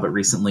little while, but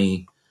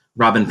recently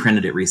Robin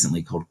printed it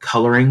recently, called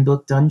Coloring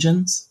Book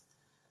Dungeons.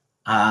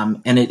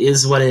 And it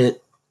is what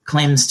it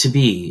claims to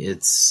be.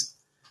 It's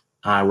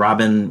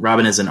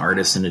Robin is an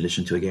artist in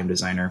addition to a game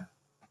designer,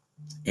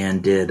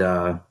 and did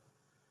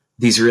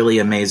these really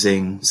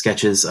amazing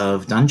sketches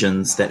of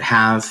dungeons that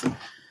have,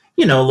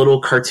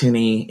 little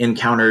cartoony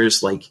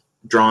encounters like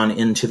drawn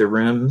into the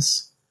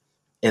rooms,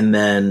 and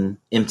then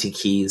empty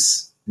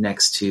keys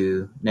next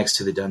to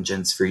the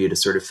dungeons for you to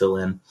sort of fill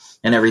in,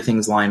 and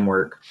everything's line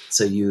work.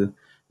 So you're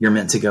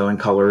meant to go and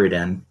color it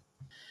in.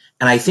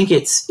 And I think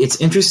it's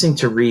interesting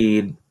to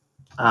read,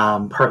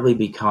 partly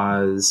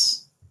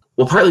because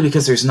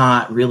there's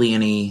not really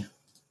any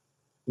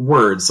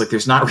words, like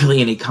there's not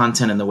really any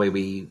content in the way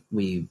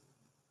we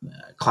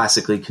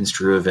classically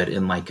construe of it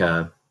in like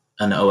an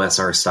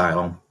OSR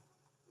style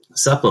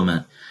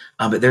supplement.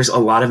 But there's a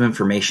lot of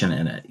information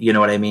in it. You know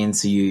what I mean?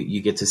 So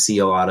you get to see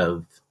a lot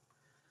of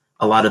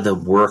the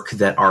work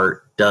that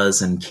art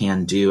does and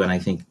can do. And I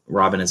think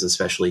Robin is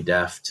especially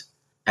deft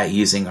at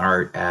using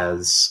art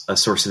as a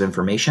source of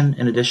information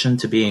in addition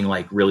to being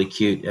like really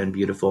cute and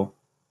beautiful.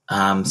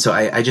 So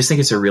I just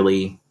think it's a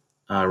really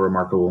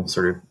remarkable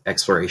sort of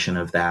exploration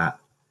of that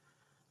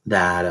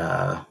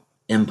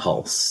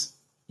impulse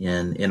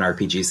in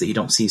RPGs that you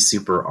don't see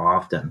super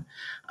often.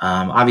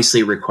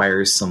 Obviously, it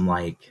requires some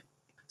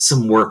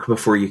work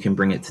before you can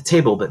bring it to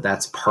table, but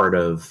that's part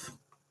of,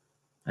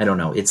 I don't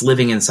know, it's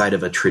living inside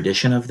of a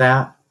tradition of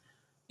that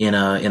in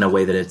a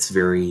way that it's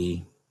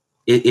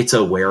it's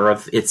aware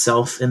of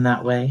itself in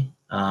that way,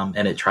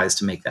 and it tries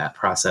to make that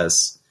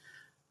process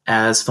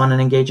as fun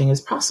and engaging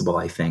as possible,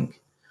 I think,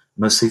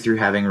 mostly through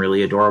having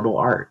really adorable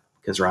art,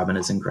 because Robin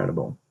is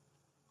incredible.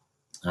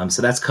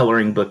 So that's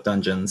Coloring Book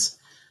Dungeons.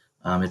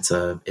 It's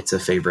a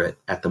favorite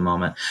at the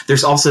moment.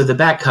 There's also, the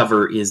back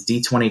cover is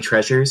D20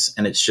 Treasures,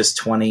 and it's just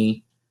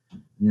 20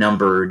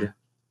 numbered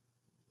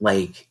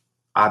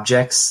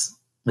objects.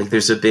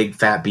 There's a big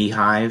fat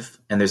beehive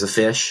and there's a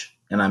fish,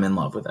 and I'm in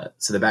love with it.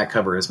 So the back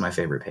cover is my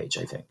favorite page,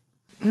 I think.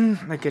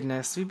 My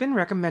goodness, we've been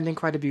recommending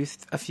quite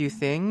a few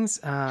things.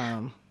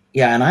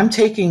 Yeah, and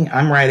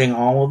I'm writing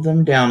all of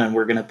them down, and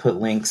we're going to put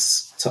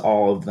links to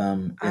all of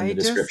them in the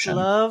description. I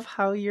just love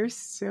how you're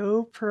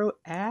so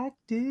proactive.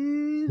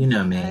 You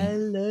know me. I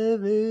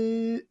love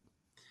it.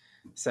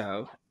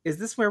 So, is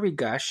this where we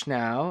gush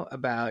now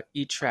about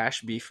Eat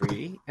Trash, Be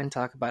Free, and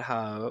talk about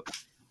how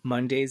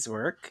Monday's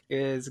work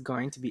is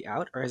going to be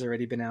out, or has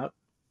already been out?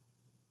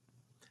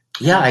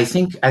 Yeah, I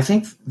think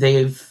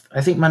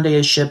Monday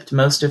has shipped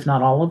most, if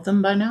not all of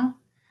them by now.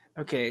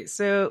 Okay,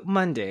 so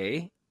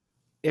Monday,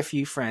 if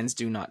you friends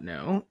do not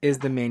know, is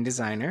the main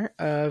designer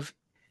of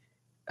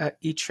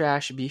Eat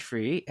Trash, Be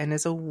Free, and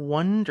is a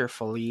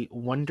wonderfully,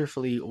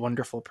 wonderfully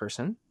wonderful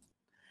person.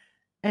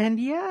 And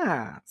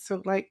yeah,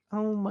 so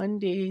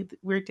Monday,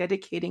 we're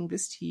dedicating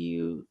this to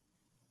you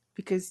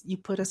because you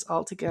put us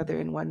all together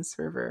in one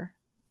server.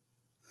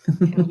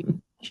 And we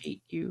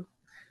appreciate you.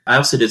 I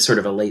also did sort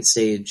of a late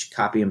stage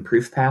copy and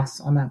proof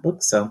pass on that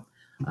book, so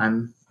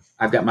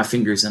I've got my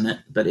fingers in it,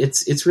 but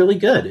it's really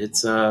good.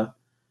 It's Are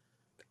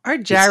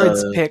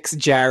Jared's picks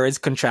Jared's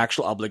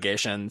contractual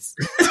obligations?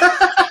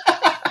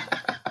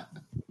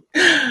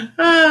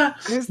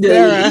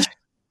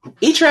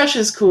 E-Trash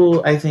is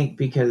cool, I think,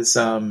 because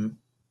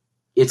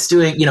it's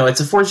doing,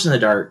 it's a Forged in the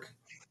Dark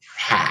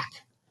hack,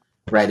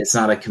 right? It's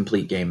not a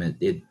complete game.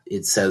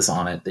 It says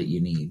on it that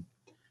you need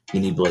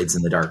blades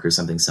in the dark or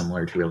something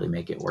similar to really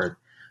make it work.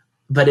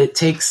 But it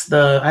takes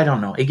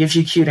it gives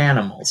you cute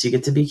animals. You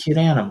get to be cute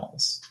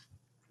animals.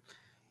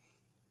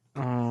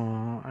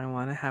 Oh, I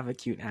want to have a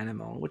cute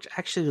animal, which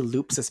actually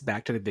loops us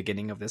back to the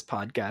beginning of this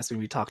podcast when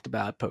we talked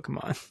about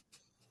Pokemon.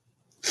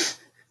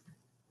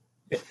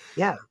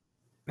 Yeah.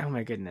 Oh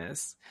my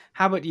goodness.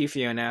 How about you,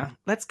 Fiona?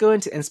 Let's go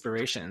into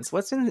inspirations.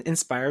 What's been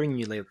inspiring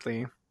you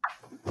lately?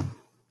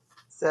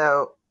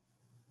 So,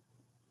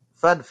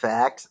 fun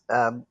fact,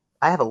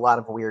 I have a lot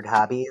of weird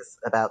hobbies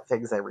about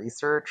things I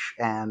research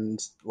and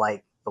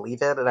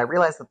believe in, and I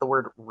realize that the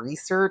word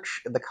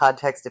research in the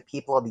context of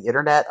people on the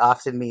internet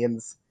often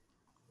means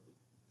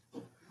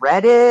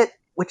Reddit,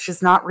 which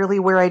is not really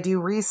where I do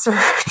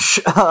research.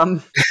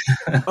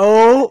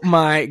 Oh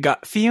my god.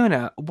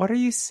 Fiona, what are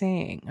you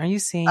saying? Are you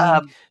saying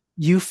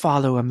you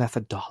follow a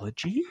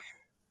methodology?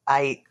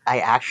 I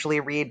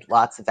actually read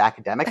lots of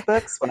academic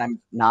books when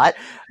I'm not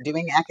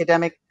doing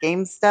academic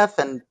game stuff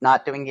and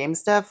not doing game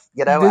stuff.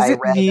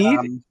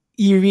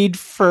 You read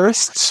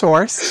first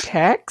source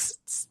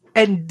texts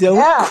and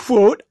don't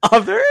quote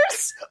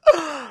others?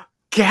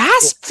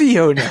 Gasp,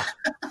 Fiona!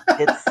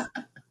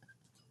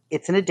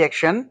 It's an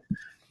addiction.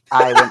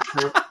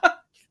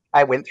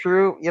 I went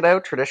through,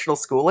 traditional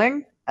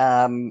schooling.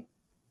 I'm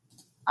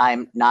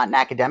not an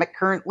academic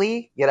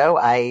currently.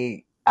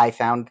 I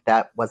found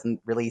that wasn't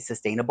really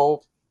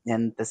sustainable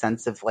in the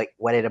sense of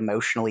what it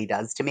emotionally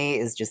does to me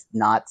is just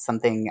not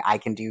something I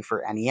can do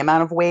for any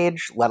amount of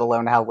wage, let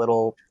alone how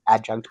little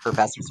adjunct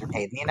professors are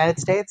paid in the United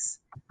States.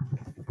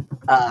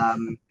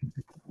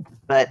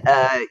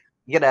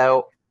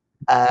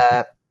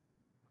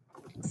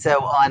 So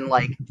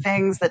on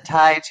things that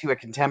tie to a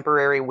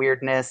contemporary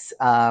weirdness,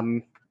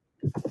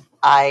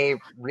 I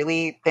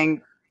really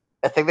think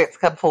a thing that's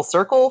come full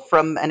circle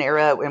from an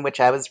era in which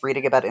I was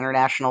reading about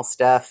international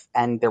stuff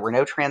and there were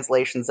no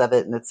translations of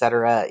it and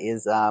etc.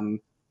 is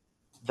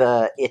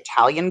the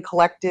Italian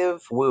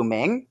collective Wu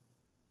Ming,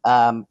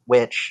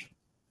 which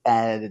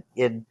I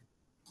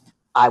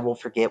will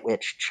forget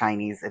which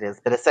Chinese it is,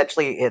 but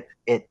essentially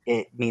it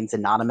means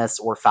anonymous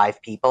or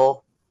 5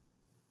 people.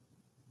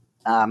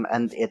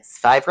 And it's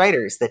 5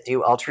 writers that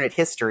do alternate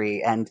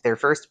history, and their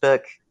first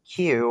book,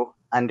 Q,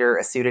 under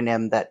a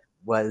pseudonym that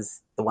was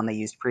the one they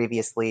used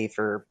previously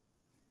for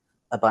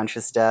a bunch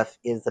of stuff,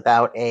 is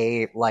about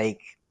a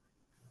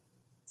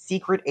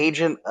secret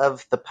agent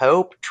of the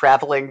Pope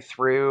traveling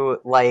through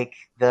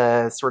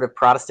the sort of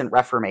Protestant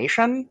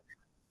Reformation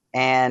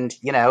and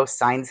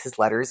signs his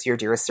letters, "Your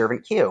dearest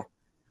servant Q,"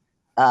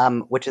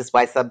 which is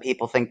why some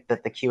people think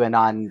that the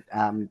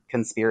QAnon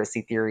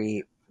conspiracy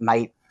theory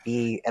might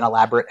be an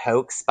elaborate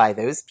hoax by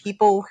those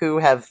people who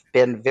have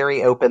been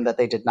very open that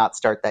they did not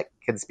start that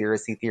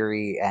conspiracy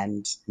theory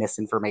and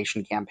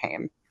misinformation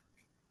campaign.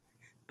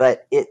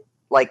 But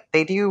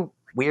they do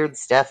weird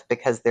stuff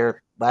because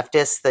they're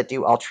leftists that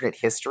do alternate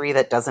history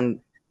that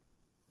doesn't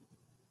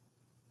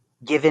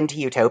give into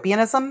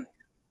utopianism.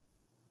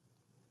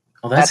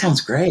 Oh, that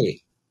sounds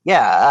great.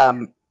 Yeah,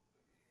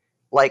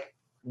 like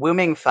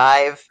Wooming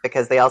 5,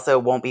 because they also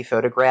won't be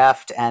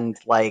photographed and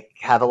like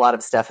have a lot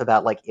of stuff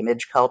about like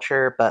image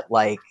culture, but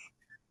like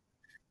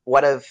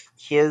one of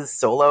his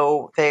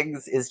solo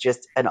things is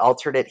just an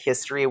alternate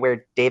history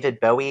where David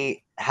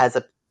Bowie has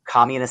a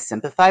communist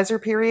sympathizer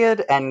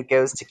period and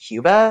goes to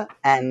Cuba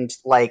and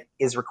like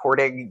is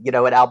recording,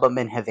 an album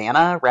in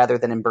Havana rather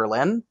than in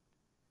Berlin.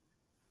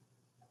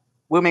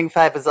 Wooming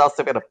 5 has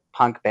also been a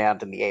punk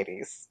band in the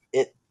 80s.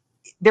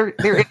 They're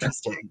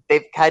interesting.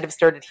 They've kind of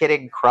started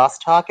hitting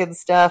crosstalk and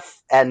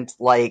stuff, and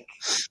like,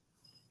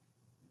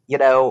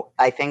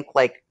 I think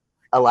like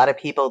a lot of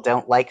people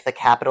don't like the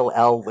capital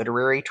L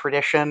literary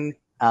tradition.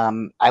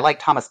 I like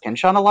Thomas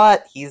Pynchon a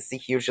lot. He's a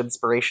huge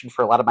inspiration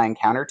for a lot of my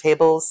encounter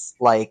tables.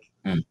 Like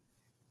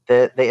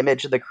the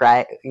image of the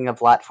crying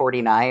of Lot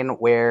 49,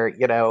 where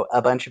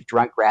a bunch of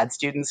drunk grad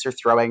students are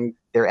throwing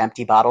their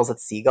empty bottles at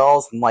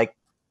seagulls and like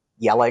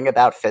yelling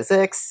about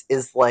physics,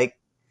 is like,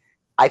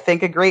 I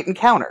think, a great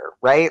encounter,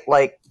 right?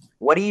 Like,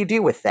 what do you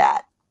do with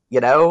that?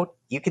 You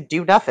could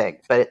do nothing,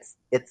 but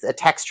it's a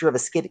texture of a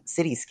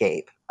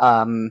cityscape.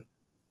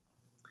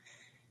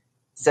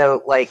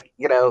 So, like,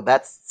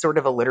 that's sort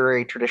of a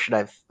literary tradition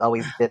I've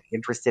always been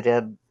interested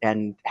in,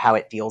 and how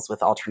it deals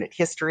with alternate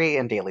history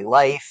and daily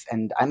life.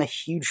 And I'm a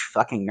huge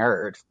fucking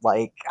nerd.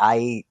 Like,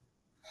 I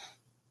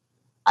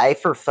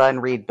for fun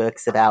read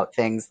books about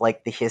things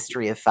like the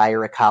history of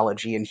fire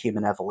ecology and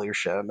human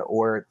evolution,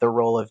 or the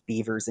role of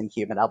beavers in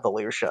human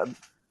evolution.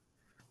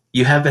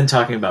 You have been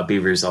talking about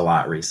beavers a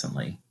lot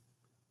recently.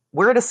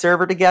 We're at a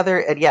server together,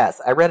 and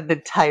yes, I read an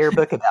entire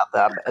book about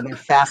them, and they're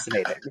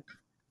fascinating.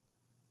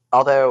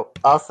 Although,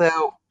 also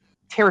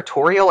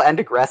territorial and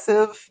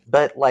aggressive,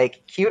 but,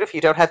 like, cute if you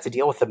don't have to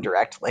deal with them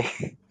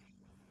directly.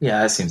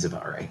 Yeah, that seems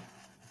about right.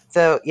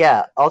 So,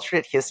 yeah,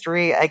 alternate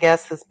history, I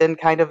guess, has been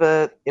kind of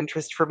a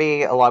interest for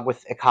me, along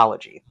with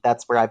ecology.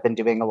 That's where I've been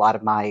doing a lot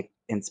of my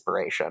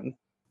inspiration.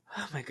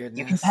 Oh my goodness.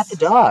 You can pet the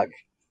dog.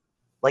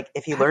 Like,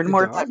 if you Pet learn the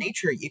more dog? about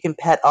nature, you can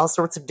pet all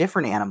sorts of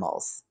different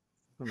animals.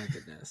 Oh my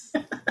goodness.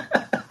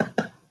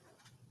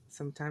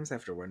 Sometimes I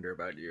have to wonder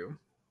about you.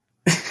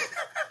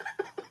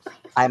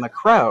 I'm a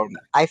crone.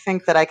 I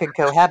think that I could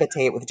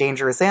cohabitate with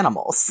dangerous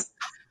animals.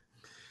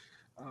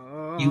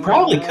 You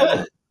probably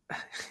could.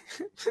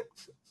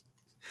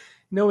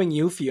 Knowing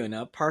you,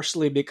 Fiona,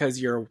 partially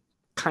because you're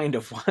kind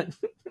of one,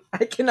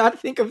 I cannot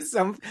think of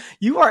some.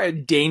 You are a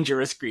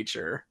dangerous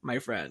creature, my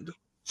friend.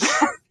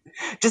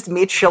 Just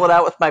me chilling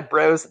out with my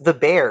bros, the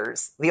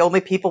bears, the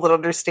only people that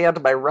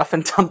understand my rough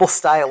and tumble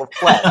style of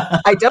play.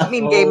 I don't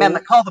mean gay men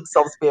that call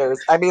themselves bears.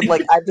 I mean,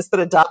 like, I've just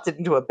been adopted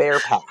into a bear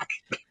pack.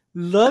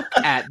 Look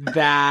at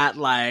that,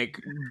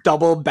 like,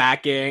 double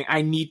backing.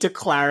 I need to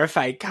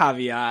clarify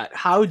caveat.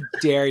 How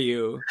dare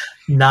you?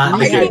 Not I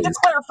need negative. to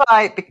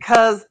clarify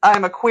because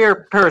I'm a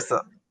queer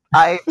person.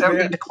 I don't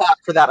need to clap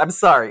for that. I'm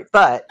sorry.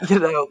 But,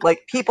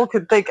 like, people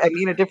could think I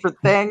mean a different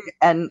thing.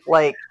 And,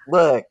 like,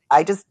 look,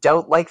 I just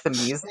don't like the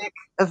music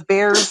of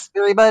bears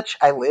very much.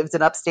 I lived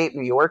in upstate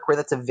New York, where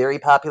that's a very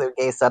popular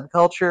gay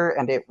subculture,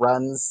 and it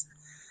runs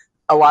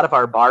a lot of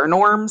our bar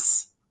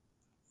norms.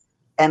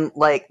 And,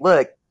 like,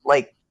 look,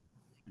 like,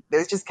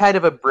 there's just kind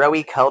of a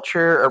bro-y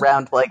culture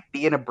around, like,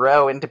 being a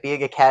bro into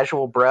being a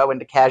casual bro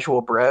into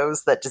casual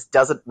bros that just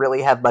doesn't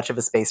really have much of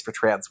a space for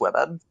trans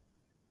women.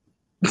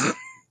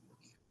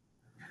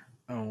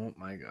 Oh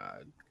my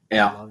god.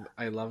 Yeah.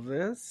 I love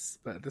this,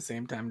 but at the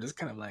same time, just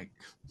kind of like,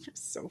 you're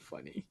so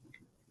funny.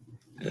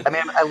 I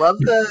mean, I love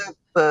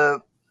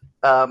the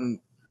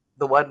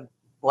one,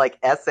 like,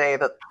 essay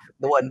that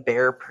the one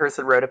bear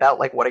person wrote about,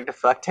 like, wanting to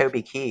fuck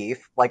Toby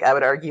Keith. Like, I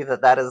would argue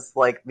that is,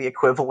 like, the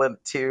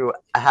equivalent to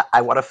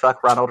I Want to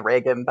Fuck Ronald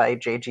Reagan by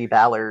J.G.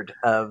 Ballard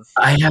of...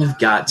 I have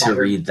got to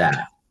read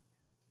that.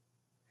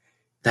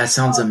 That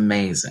sounds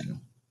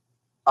amazing.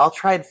 I'll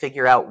try and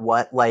figure out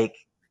what, like,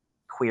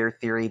 queer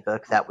theory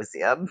book that was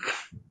in.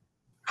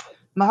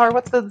 Mahar,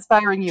 what's been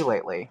inspiring you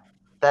lately?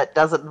 That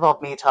doesn't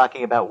involve me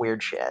talking about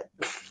weird shit.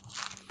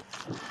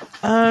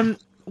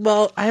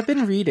 Well, I've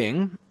been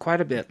reading quite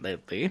a bit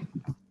lately.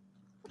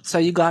 So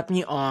you got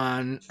me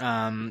on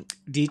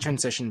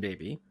Detransition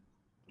Baby.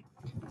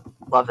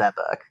 Love that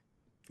book.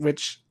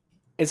 Which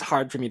is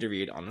hard for me to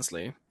read,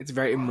 honestly. It's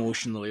very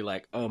emotionally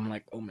like, oh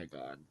my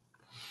god.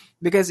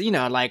 Because,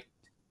 like,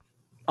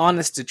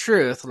 honest to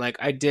truth, like,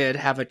 I did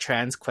have a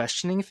trans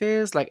questioning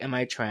phase, like, am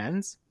I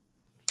trans?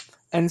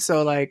 And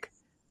so, like,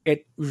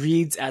 it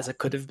reads as it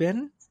could have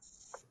been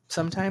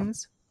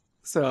sometimes.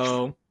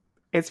 So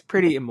it's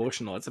pretty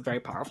emotional. It's a very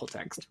powerful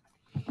text.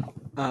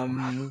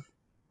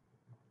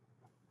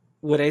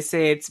 Would I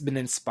say it's been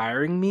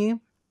inspiring me?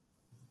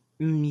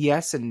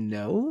 Yes and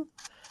no.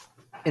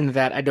 In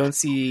that I don't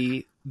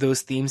see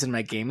those themes in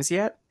my games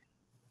yet.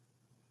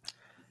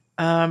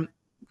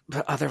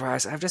 But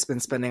otherwise, I've just been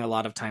spending a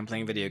lot of time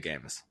playing video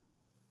games.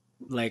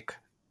 Like,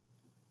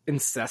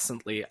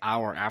 incessantly,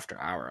 hour after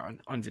hour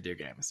on video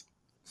games.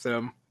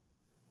 So,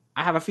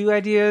 I have a few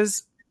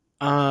ideas.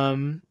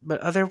 But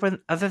other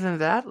than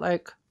that,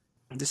 like,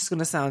 this is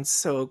gonna sound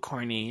so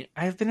corny.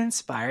 I've been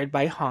inspired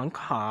by Hong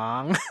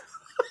Kong.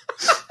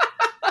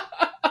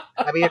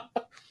 I mean,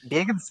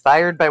 being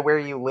inspired by where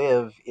you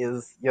live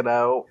is,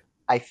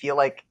 I feel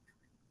like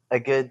a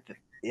good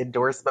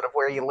endorsement of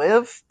where you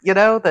live,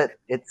 that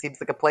it seems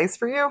like a place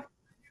for you.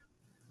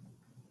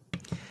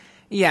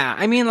 Yeah,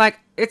 I mean, like,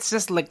 it's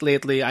just like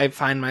lately I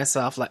find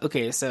myself like,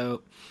 okay,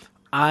 so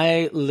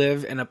I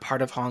live in a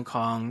part of Hong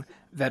Kong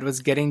that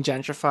was getting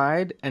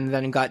gentrified and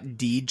then got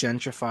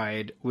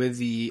de-gentrified with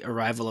the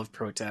arrival of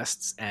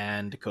protests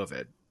and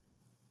COVID.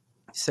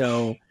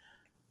 So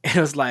it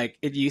was like,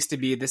 it used to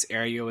be this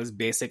area was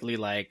basically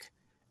like,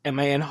 am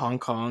I in Hong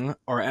Kong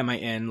or am I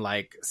in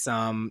like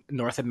some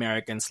North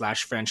American /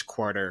 French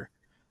quarter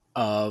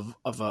of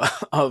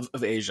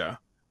Asia?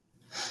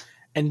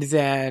 And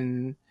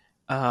then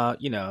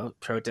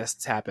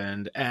protests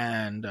happened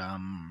and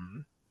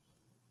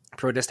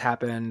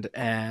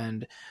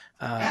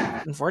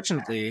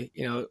unfortunately,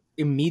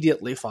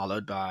 immediately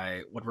followed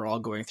by what we're all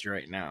going through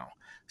right now.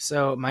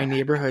 So my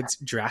neighborhood's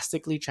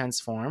drastically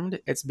transformed.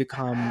 It's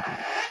become,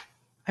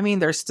 I mean,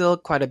 there's still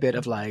quite a bit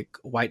of like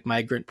white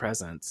migrant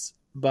presence,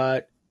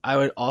 but I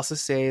would also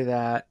say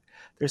that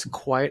there's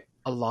quite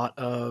a lot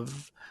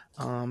of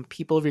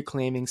people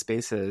reclaiming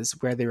spaces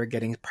where they were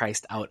getting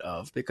priced out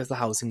of because the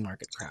housing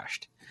market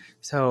crashed.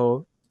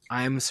 So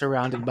I'm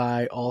surrounded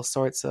by all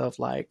sorts of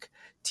like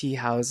tea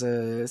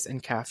houses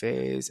and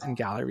cafes and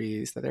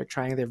galleries that are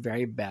trying their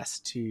very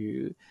best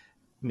to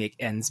make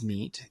ends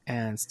meet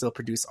and still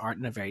produce art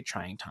in a very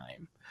trying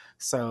time.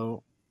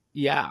 So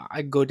yeah,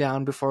 I go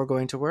down before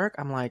going to work.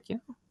 I'm like,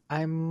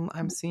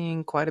 I'm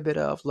seeing quite a bit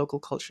of local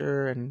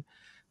culture and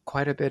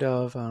quite a bit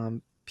of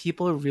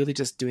people really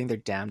just doing their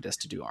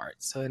damnedest to do art.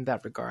 So in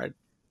that regard,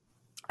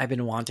 I've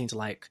been wanting to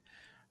like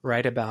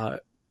write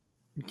about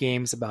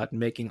games about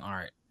making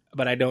art,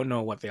 but I don't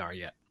know what they are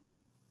yet.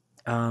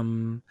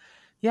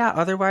 Yeah,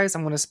 otherwise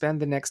I'm going to spend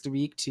the next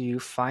week to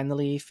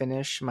finally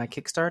finish my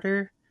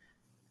Kickstarter.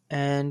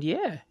 And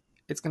yeah,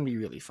 it's going to be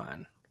really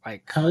fun.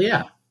 Like, hell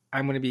yeah.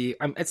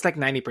 It's like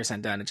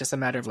 90% done. It's just a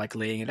matter of like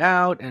laying it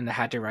out, and I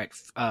had to write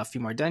a few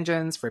more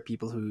dungeons for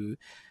people who,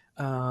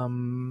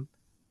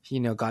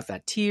 got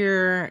that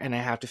tier, and I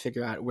have to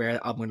figure out where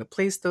I'm going to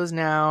place those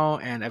now.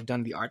 And I've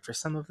done the art for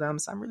some of them,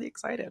 so I'm really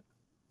excited.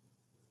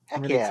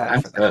 Heck yeah.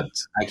 I'm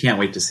stoked. I can't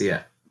wait to see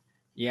it.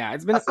 Yeah,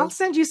 it's been. Awesome. I'll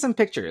send you some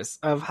pictures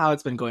of how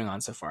it's been going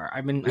on so far.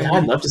 I'd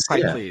love to see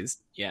it. Quite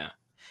pleased. Yeah.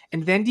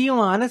 And then, do you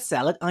want to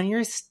sell it on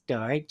your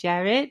store,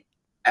 Jared?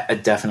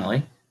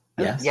 Definitely.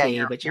 Yes. Yeah,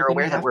 you're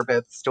aware that we're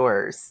both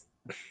stores.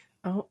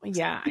 Oh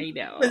yeah, I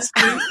know.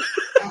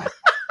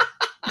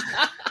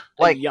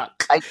 Like, yuck.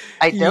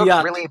 I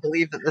don't really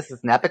believe that this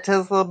is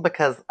nepotism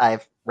because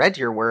I've read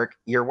your work.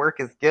 Your work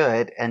is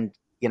good, and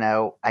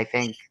I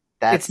think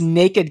it's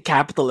naked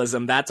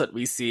capitalism. That's what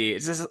we see.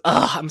 It's just,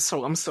 I'm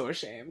so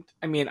ashamed.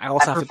 I mean, I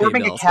also have to pay bills.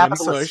 I'm performing a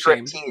capitalist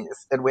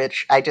striptease in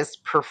which I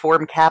just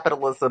perform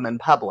capitalism in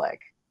public.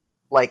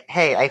 Like,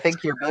 hey, I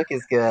think your book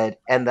is good,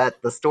 and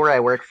that the store I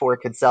work for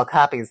could sell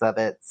copies of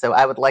it, so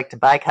I would like to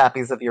buy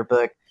copies of your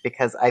book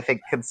because I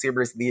think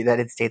consumers in the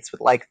United States would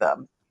like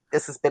them.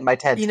 This has been my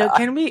TED Talk.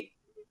 Can we?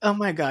 Oh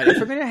my god!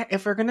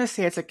 If we're gonna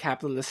say it's a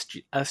capitalist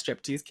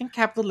striptease, can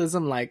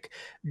capitalism like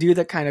do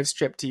the kind of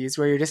striptease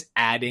where you're just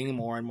adding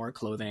more and more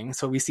clothing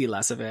so we see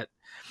less of it?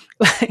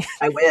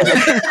 I wish.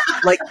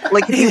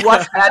 like if you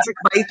watch Magic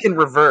Mike in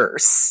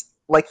reverse.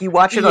 Like, you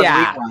watch it on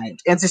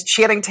Rewind, and it's just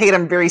Channing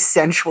Tatum very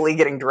sensually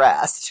getting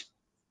dressed.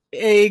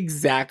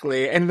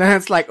 Exactly. And then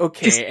it's like,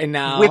 okay, just and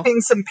now...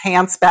 whipping some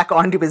pants back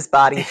onto his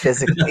body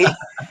physically.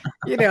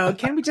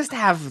 Can we just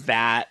have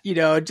that?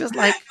 Just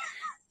like,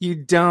 you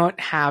don't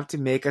have to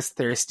make us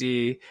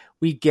thirsty.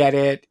 We get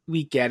it.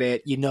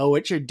 You know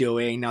what you're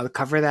doing. Now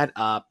cover that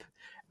up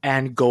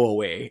and go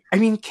away. I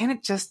mean, can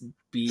it just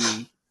be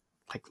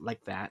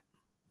like that?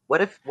 What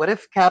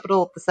if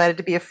Capital decided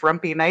to be a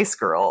frumpy nice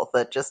girl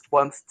that just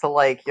wants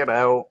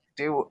to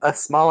do a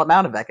small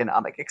amount of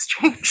economic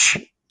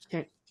exchange?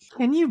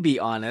 Can you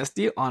be honest?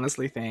 Do you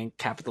honestly think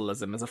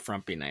capitalism is a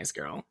frumpy nice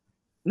girl?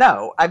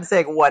 No, I'm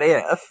saying what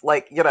if?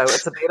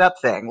 It's a made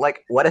up thing.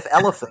 Like, what if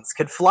elephants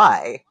could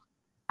fly?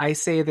 I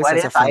say this what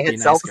as a frumpy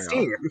nice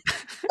self-esteem?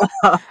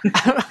 Girl.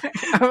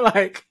 I'm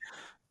like,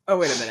 oh,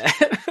 wait a minute.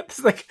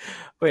 It's like,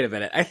 wait a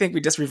minute. I think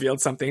we just revealed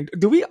something.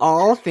 Do we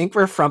all think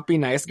we're frumpy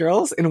nice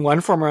girls in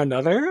one form or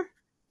another?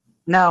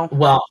 No.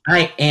 Well,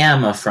 I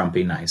am a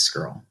frumpy nice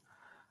girl.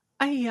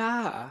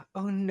 Yeah.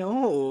 Oh,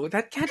 no.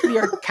 That can't be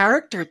our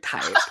character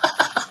type.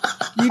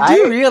 You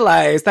do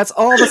realize that's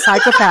all the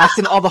psychopaths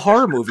in all the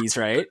horror movies,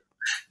 right?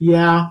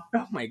 Yeah.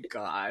 Oh, my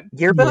God.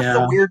 You're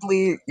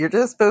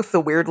just both the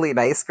weirdly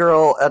nice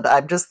girl, and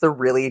I'm just the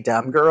really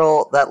dumb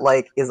girl that,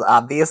 is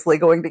obviously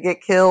going to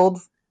get killed.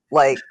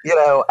 I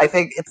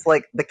think it's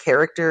like the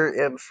character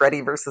in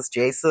Freddy vs.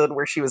 Jason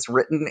where she was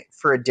written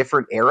for a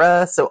different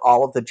era, so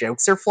all of the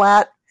jokes are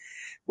flat,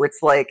 where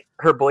it's like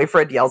her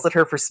boyfriend yells at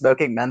her for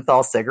smoking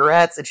menthol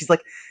cigarettes, and she's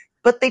like,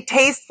 but they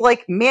taste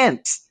like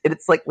mint. And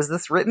it's like, was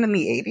this written in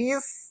the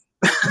 80s?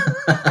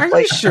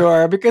 Are you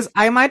sure? Because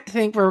I might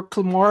think we're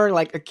more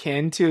like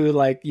akin to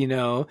like, you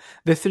know,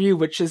 the Three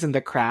Witches in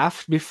the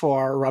Craft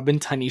before Robin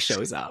Tunney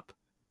shows up.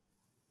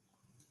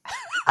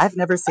 I've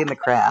never seen The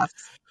Craft.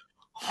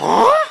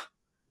 Huh?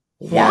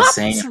 Yeah, What?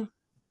 same.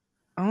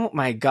 Oh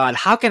my god,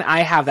 how can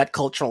I have that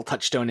cultural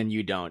touchstone and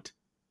you don't?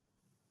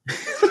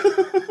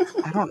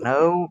 I don't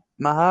know,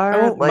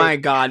 Mahar. Oh my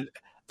god.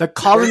 The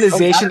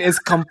colonization is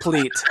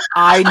complete.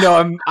 I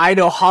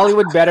know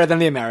Hollywood better than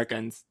the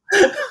Americans.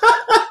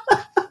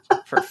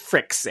 For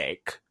frick's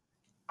sake.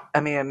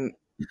 I mean,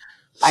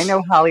 I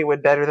know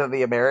Hollywood better than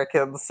the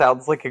Americans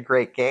sounds like a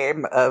great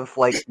game of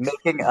like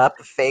making up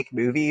a fake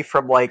movie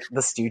from like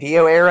the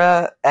studio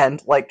era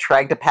and like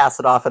trying to pass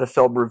it off at a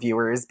film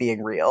reviewer as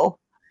being real.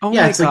 Oh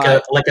Yeah, my it's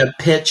god. like a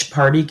pitch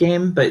party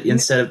game, but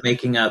instead of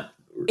making up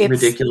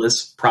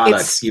ridiculous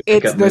products, you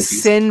pick It's up the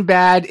movies.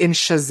 Sinbad in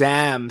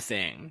Shazam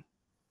thing.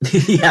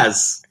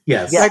 Yes.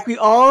 Yeah. Like we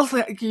all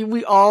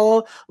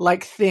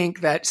like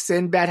think that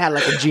Sinbad had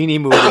like a genie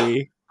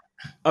movie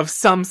of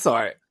some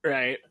sort,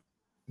 right?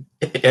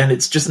 And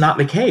it's just not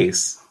the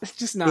case. It's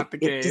just not the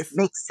It case. just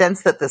makes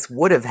sense that this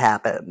would have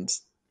happened.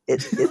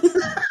 It's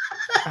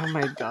Oh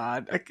my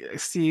god.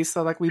 See,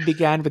 so like we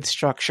began with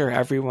structure,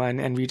 everyone,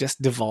 and we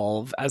just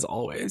devolve as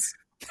always.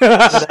 you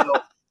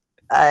know,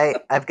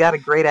 I've got a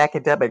great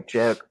academic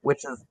joke,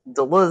 which is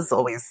Deleuze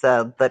always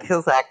said that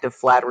his act of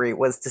flattery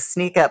was to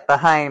sneak up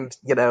behind,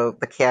 you know,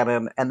 the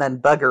canon and then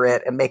bugger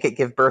it and make it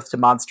give birth to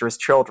monstrous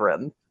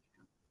children.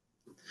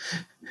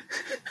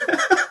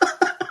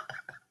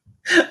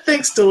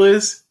 Thanks,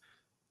 Deleuze.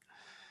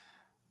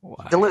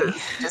 Why?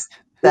 Deleuze, just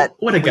that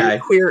What a guy.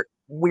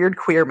 weird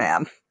queer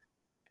man.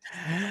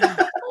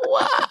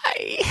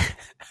 Why?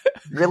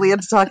 Really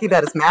into talking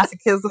about his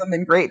masochism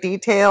in great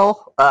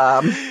detail.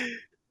 Why?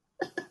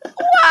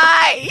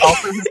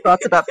 Also his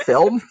thoughts about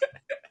film.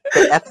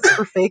 The Ethics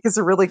for Fake is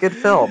a really good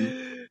film.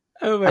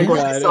 Oh my I'm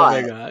glad god! you Oh saw my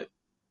it. god!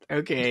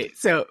 Okay,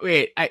 so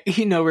wait,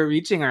 we're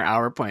reaching our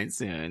hour point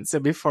soon. So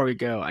before we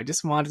go, I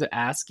just wanted to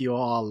ask you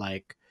all,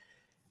 like,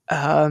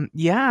 I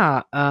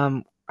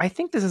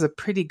think this is a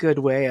pretty good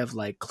way of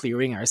like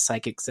clearing our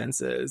psychic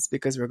senses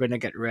because we're going to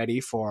get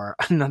ready for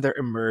another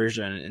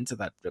immersion into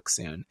that book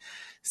soon.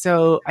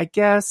 So I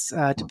guess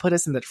to put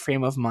us in that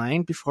frame of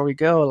mind before we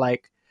go,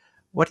 like,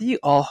 what are you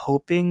all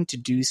hoping to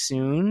do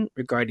soon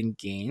regarding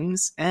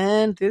games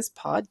and this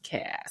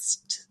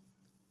podcast?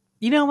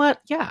 You know what?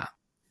 Yeah.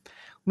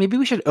 Maybe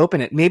we should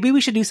open it. Maybe we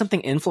should do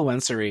something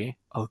influencery.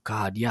 Oh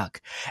god, yuck.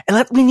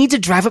 And we need to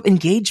drive up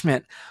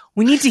engagement.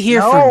 We need to hear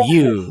No. from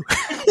you.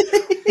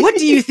 What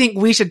do you think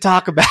we should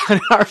talk about in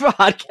our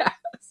podcast?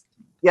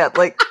 Yeah,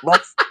 like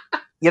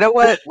you know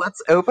what?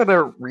 Let's open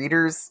a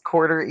reader's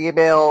corner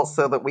email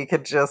so that we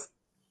could just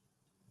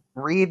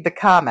read the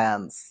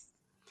comments.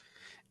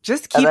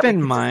 Just And keep then in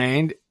we can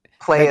mind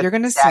Play that it you're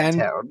going to sad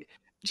send. tone.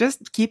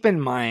 Just keep in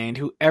mind,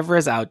 whoever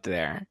is out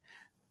there,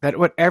 that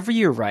whatever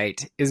you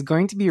write is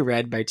going to be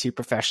read by two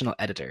professional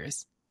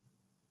editors.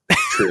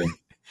 True.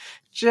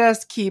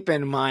 Just keep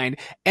in mind.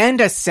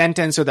 End a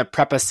sentence with a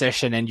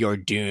preposition and you're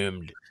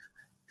doomed.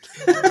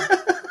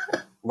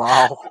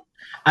 Lol.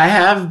 I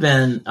have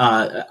been.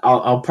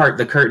 I'll part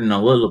the curtain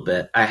a little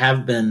bit. I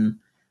have been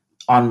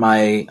on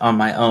my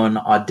own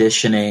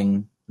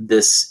auditioning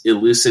this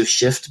Elusive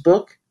Shift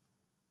book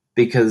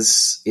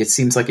because it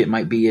seems like it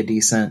might be a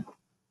decent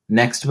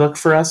next book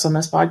for us on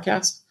this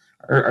podcast.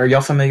 Are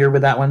y'all familiar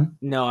with that one?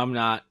 No, I'm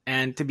not.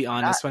 And to be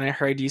honest, when I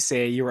heard you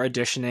say you were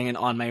auditioning and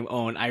on my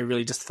own, I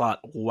really just thought,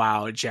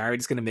 wow,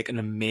 Jared's going to make an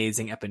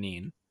amazing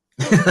Eponine.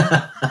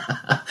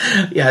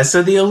 Yeah,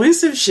 so the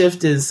Elusive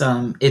Shift is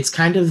it's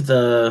kind of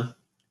the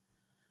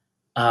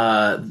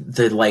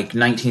like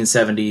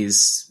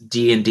 1970s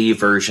D&D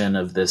version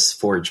of this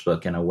Forge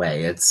book in a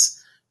way.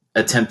 It's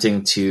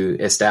attempting to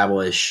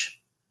establish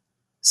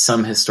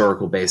some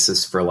historical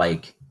basis for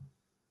like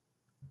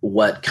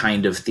what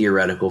kind of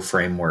theoretical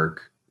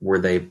framework were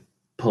they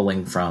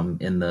pulling from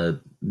in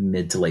the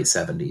mid to late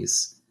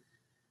 70s.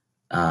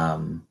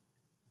 I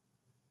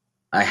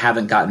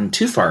haven't gotten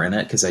too far in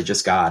it because I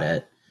just got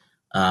it.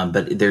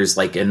 But there's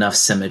like enough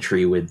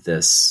symmetry with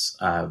this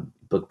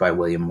book by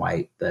William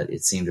White that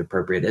it seemed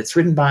appropriate. It's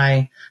written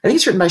by, I think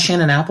it's written by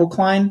Shannon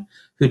Appelkline,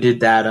 who did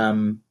that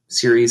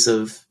series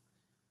of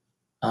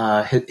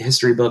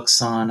history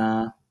books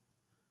on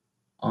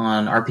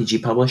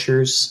RPG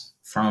publishers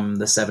from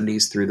the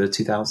 70s through the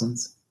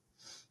 2000s.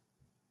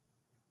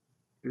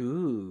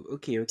 Ooh,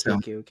 okay. So,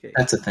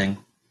 that's a thing.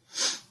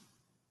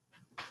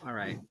 All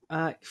right.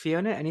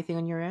 Fiona, anything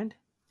on your end?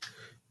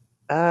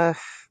 I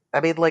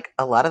mean, like,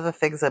 a lot of the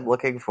things I'm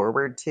looking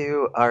forward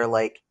to are,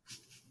 like,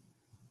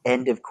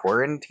 end of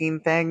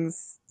quarantine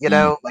things. You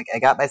know, like, I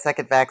got my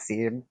second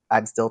vaccine.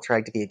 I'm still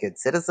trying to be a good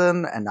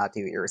citizen and not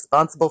do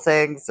irresponsible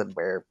things and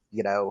where,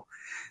 you know,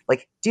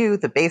 like, do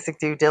the basic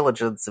due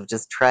diligence of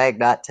just trying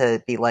not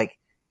to be like,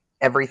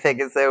 everything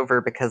is over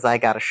because I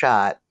got a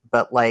shot.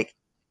 But, like,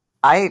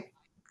 I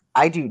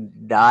do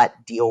not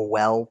deal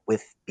well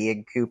with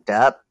being cooped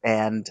up,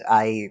 and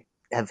I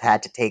have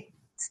had to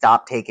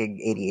stop taking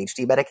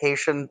ADHD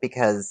medication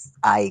because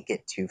I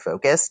get too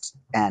focused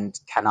and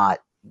cannot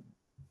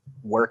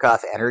work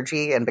off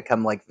energy and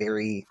become like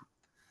very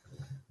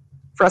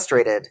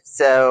frustrated.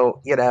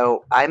 So,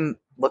 I'm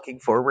looking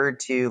forward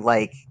to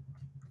like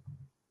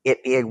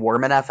it being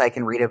warm enough I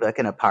can read a book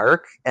in a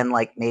park and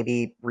like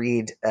maybe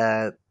read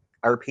a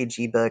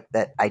RPG book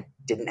that I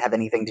didn't have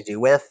anything to do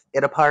with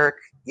in a park,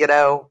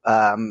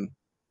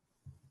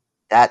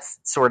 that's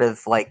sort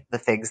of like the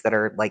things that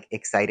are like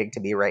exciting to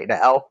me right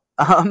now.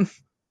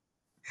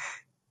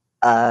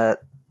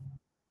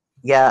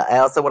 Yeah, I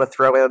also want to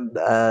throw in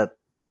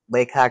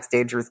Lake Hawk's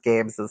Dangerous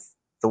Games as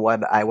the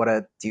one I want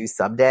to do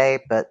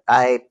someday, but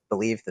I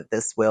believe that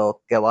this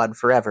will go on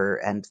forever.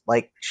 And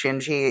like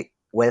Shinji,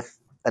 with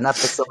enough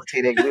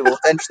facilitating, we will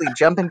eventually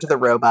jump into the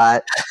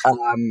robot.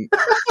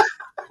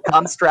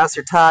 Tom Strauss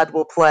or Todd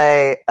will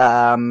play,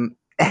 and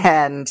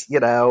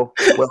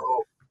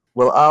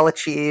we'll all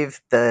achieve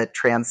the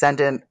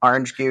transcendent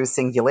Orange Goo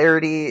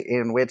singularity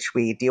in which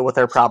we deal with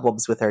our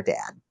problems with our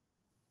dad,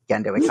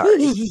 Gendo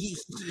Ikari.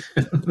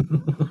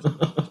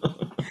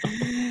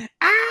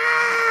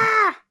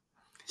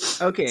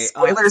 Okay.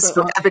 Spoilers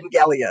for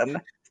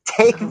Evangelion.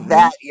 Take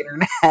that,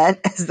 internet,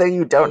 as though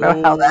you don't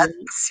know how that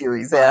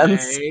series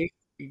ends.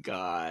 My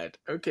God.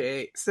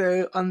 Okay.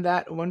 So on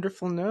that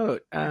wonderful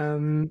note,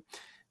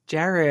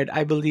 Jared,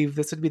 I believe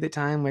this would be the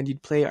time when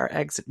you'd play our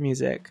exit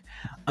music.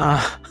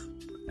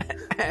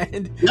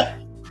 And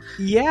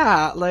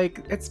yeah,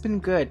 like it's been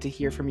good to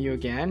hear from you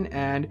again.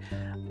 And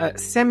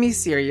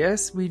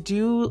semi-serious, we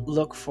do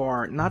look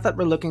for, not that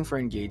we're looking for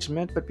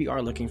engagement, but we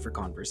are looking for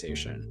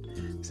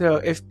conversation. So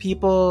if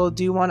people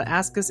do want to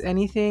ask us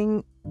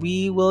anything,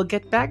 we will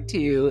get back to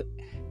you,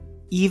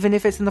 even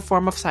if it's in the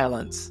form of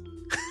silence.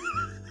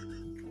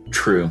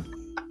 True.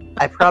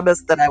 I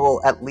promise that I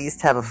will at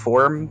least have a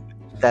form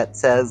that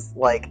says,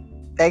 like,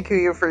 thank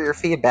you for your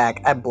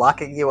feedback. I'm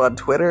blocking you on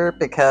Twitter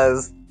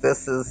because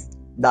this is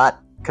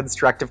not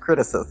constructive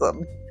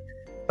criticism.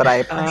 But I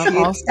appreciate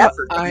the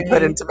effort that you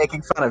put into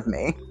making fun of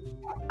me.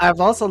 I've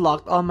also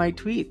locked all my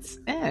tweets,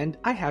 and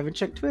I haven't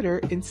checked Twitter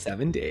in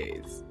 7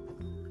 days.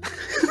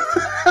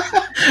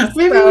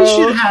 Maybe we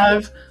should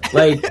have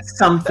like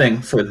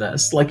something for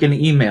this, like an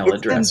email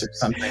address or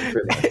something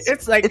for this.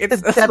 It's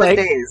been 7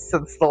 days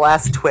since the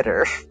last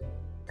Twitter.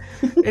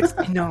 It's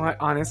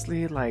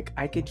honestly, like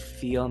I could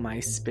feel my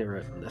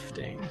spirit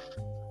lifting.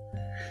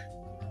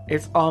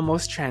 It's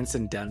almost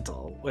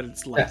transcendental what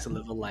it's like to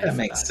live a life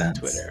without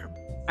Twitter.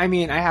 I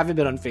mean, I haven't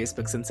been on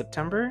Facebook since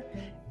September,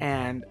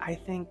 and I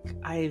think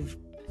I've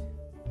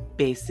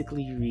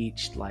basically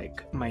reached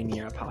like my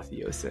near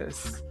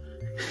apotheosis.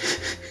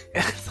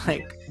 It's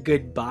like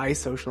goodbye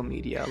social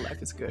media.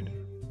 Life is good.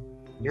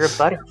 You're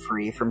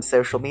butterfree from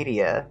social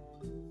media.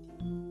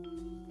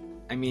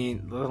 I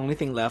mean, the only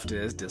thing left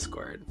is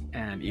Discord,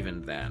 and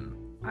even then,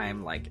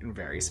 I'm like in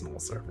very small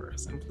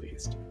servers. I'm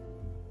pleased.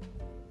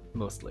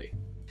 Mostly.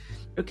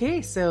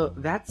 Okay, so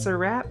that's a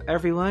wrap,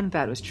 everyone.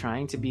 That was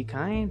Trying to Be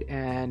Kind,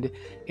 and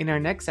in our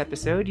next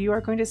episode, you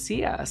are going to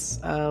see us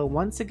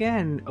once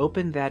again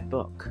open that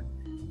book.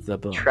 The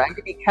book. Trying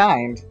to be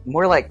kind,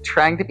 more like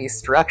trying to be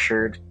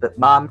structured, but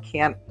Mom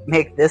can't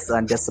make this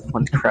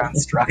undisciplined crown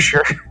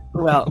structure.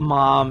 Well,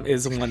 Mom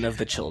is one of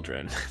the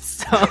children,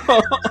 so...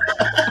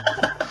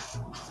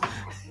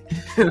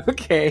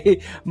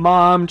 Okay,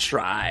 Mom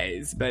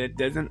tries, but it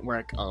doesn't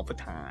work all the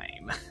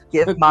time.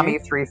 Give Mommy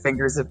 3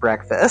 fingers of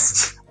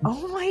breakfast.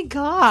 Oh my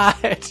God!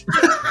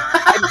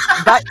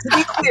 That, to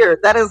be clear,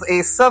 that is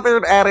a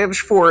Southern adage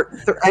for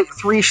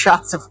 3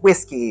 shots of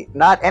whiskey,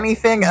 not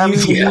anything.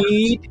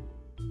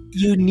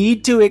 You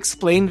need to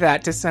explain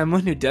that to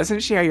someone who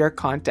doesn't share your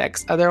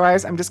context.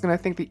 Otherwise, I'm just going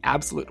to think the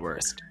absolute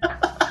worst.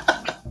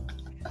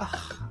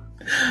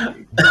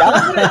 I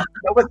don't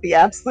know what the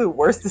absolute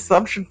worst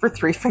assumption for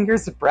 3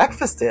 fingers of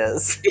breakfast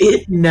is.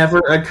 It never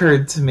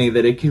occurred to me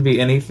that it could be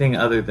anything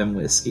other than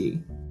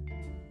whiskey.